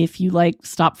that if you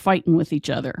stop fighting with each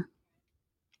other.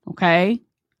 Okay?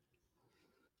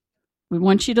 We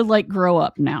want you to grow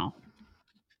up now.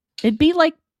 It'd be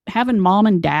like having mom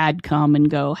and dad come and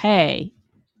go, hey,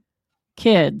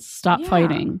 kids, stop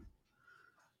fighting.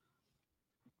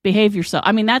 Behave yourself.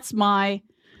 I mean, that's my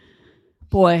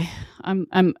boy.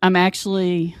 I'm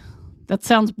actually, that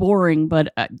sounds boring,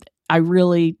 but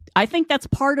I think that's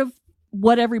part of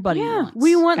what everybody wants.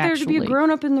 We want there to be a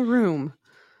grown-up in the room.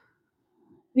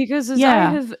 Because as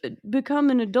I have become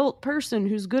an adult person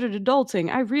who's good at adulting,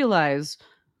 I realize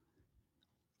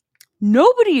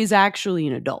nobody is actually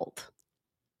an adult.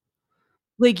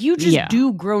 You just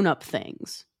do grown-up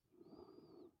things.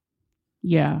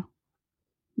 Yeah.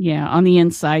 Yeah, on the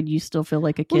inside, you still feel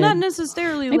like a kid. Well, not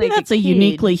necessarily Maybe that's a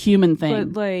uniquely human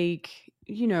thing. But,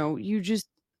 you just...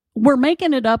 We're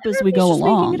making it up as we go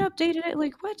along. Making it up day to day.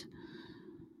 What?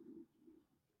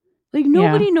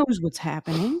 Nobody knows what's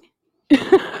happening. We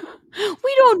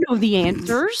don't know the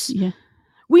answers. Yeah.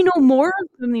 We know more of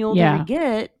them the older we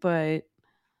get, but...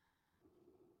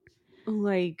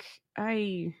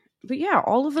 But yeah,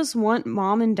 all of us want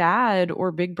mom and dad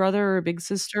or big brother or big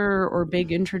sister or big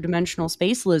interdimensional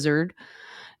space lizard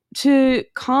to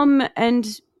come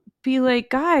and be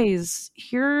like, guys,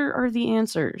 here are the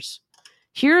answers.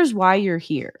 Here's why you're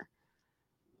here.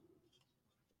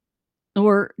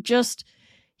 Or just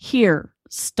here,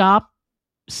 stop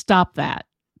that.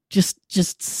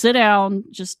 Just sit down,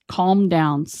 just calm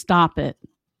down, stop it.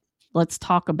 Let's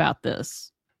talk about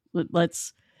this.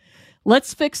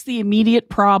 Let's fix the immediate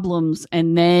problems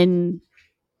and then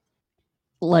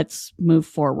let's move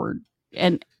forward.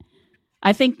 And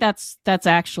I think that's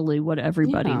actually what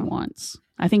everybody wants.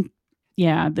 I think,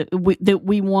 that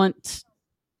we want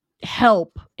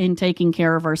help in taking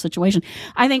care of our situation.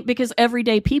 I think because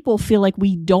everyday people feel like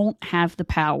we don't have the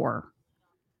power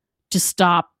to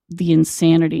stop the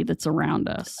insanity that's around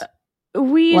us.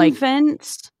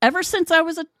 Ever since I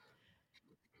was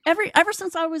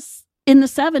in the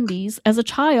 70s as a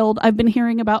child, I've been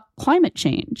hearing about climate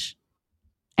change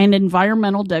and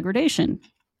environmental degradation.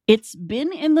 It's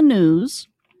been in the news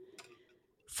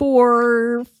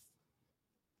for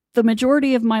the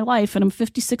majority of my life, and I'm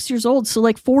 56 years old, so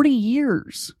like 40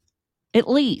 years at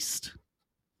least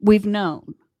we've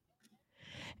known.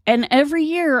 And every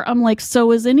year I'm like,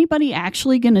 so is anybody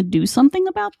actually going to do something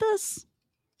about this?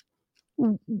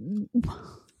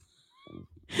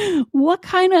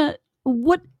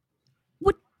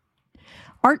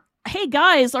 Hey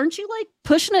guys, aren't you like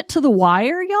pushing it to the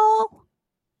wire, y'all?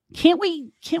 Can't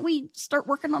we start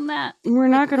working on that? We're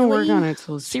not going to work on it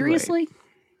till seriously.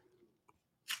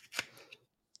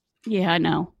 Yeah, I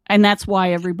know. And that's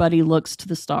why everybody looks to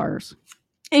the stars.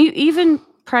 Even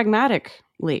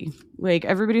pragmatically, like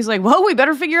everybody's like, well, we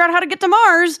better figure out how to get to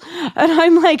Mars. And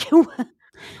I'm like,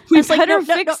 we better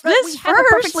fix this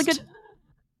first.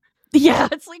 Yeah,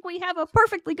 it's like we have a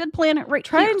perfectly good planet right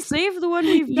Try here. and save the one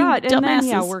we've got, and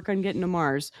then work on getting to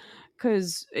Mars.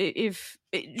 Because if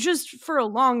just for a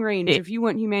long range, if you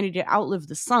want humanity to outlive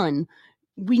the sun,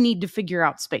 we need to figure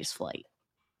out space flight.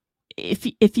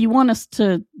 If you want us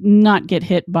to not get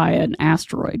hit by an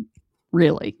asteroid,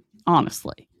 really,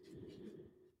 honestly,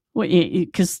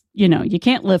 because you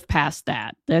can't live past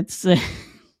that. That's a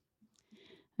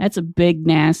big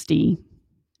nasty,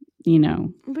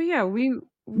 But yeah, we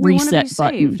reset want to be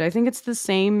button. Saved. I think it's the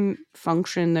same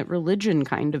function that religion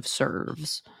kind of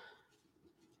serves.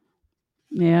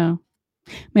 Yeah.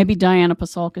 Maybe Diana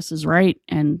Pasalkis is right,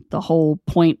 and the whole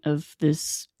point of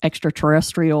this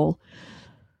extraterrestrial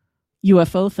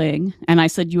UFO thing, and I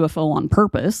said UFO on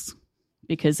purpose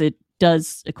because it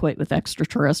does equate with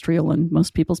extraterrestrial in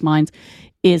most people's minds,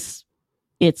 it's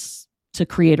to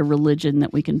create a religion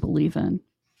that we can believe in.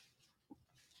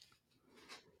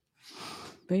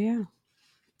 But yeah,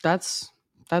 that's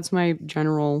my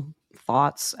general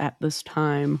thoughts at this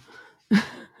time.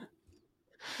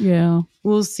 Yeah.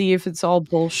 We'll see if it's all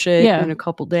bullshit in a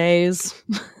couple days.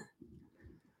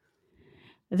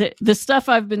 The stuff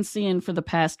I've been seeing for the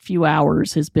past few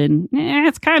hours has been,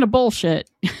 it's kind of bullshit.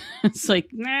 It's like,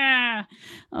 nah.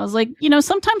 I was like,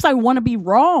 sometimes I want to be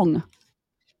wrong.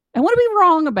 I want to be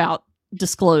wrong about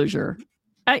disclosure.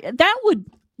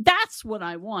 That's what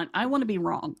I want. I want to be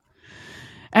wrong.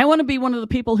 I want to be one of the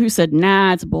people who said,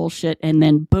 nah, it's bullshit. And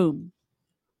then boom,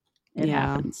 it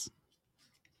happens.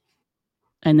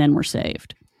 And then we're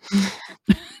saved.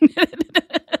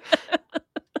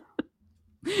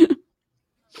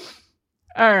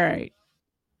 All right.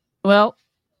 Well,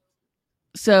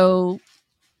 so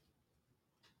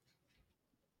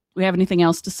we have anything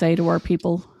else to say to our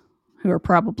people who are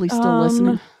probably still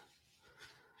listening?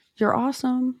 You're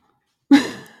awesome.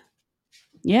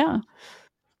 Yeah.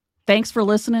 Thanks for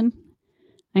listening.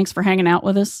 Thanks for hanging out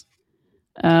with us.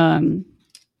 There'll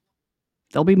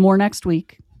be more next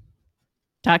week.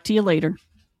 Talk to you later.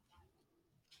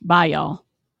 Bye, y'all.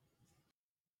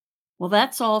 Well,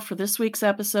 that's all for this week's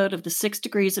episode of the 6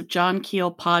 Degrees of John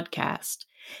Keel podcast.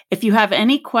 If you have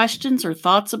any questions or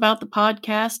thoughts about the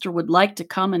podcast or would like to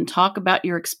come and talk about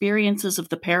your experiences of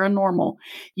the paranormal,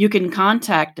 you can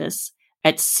contact us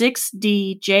at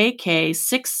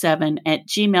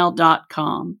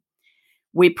 6djk67@gmail.com.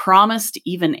 We promise to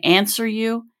even answer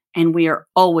you, and we are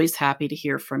always happy to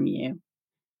hear from you.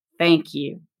 Thank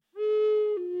you.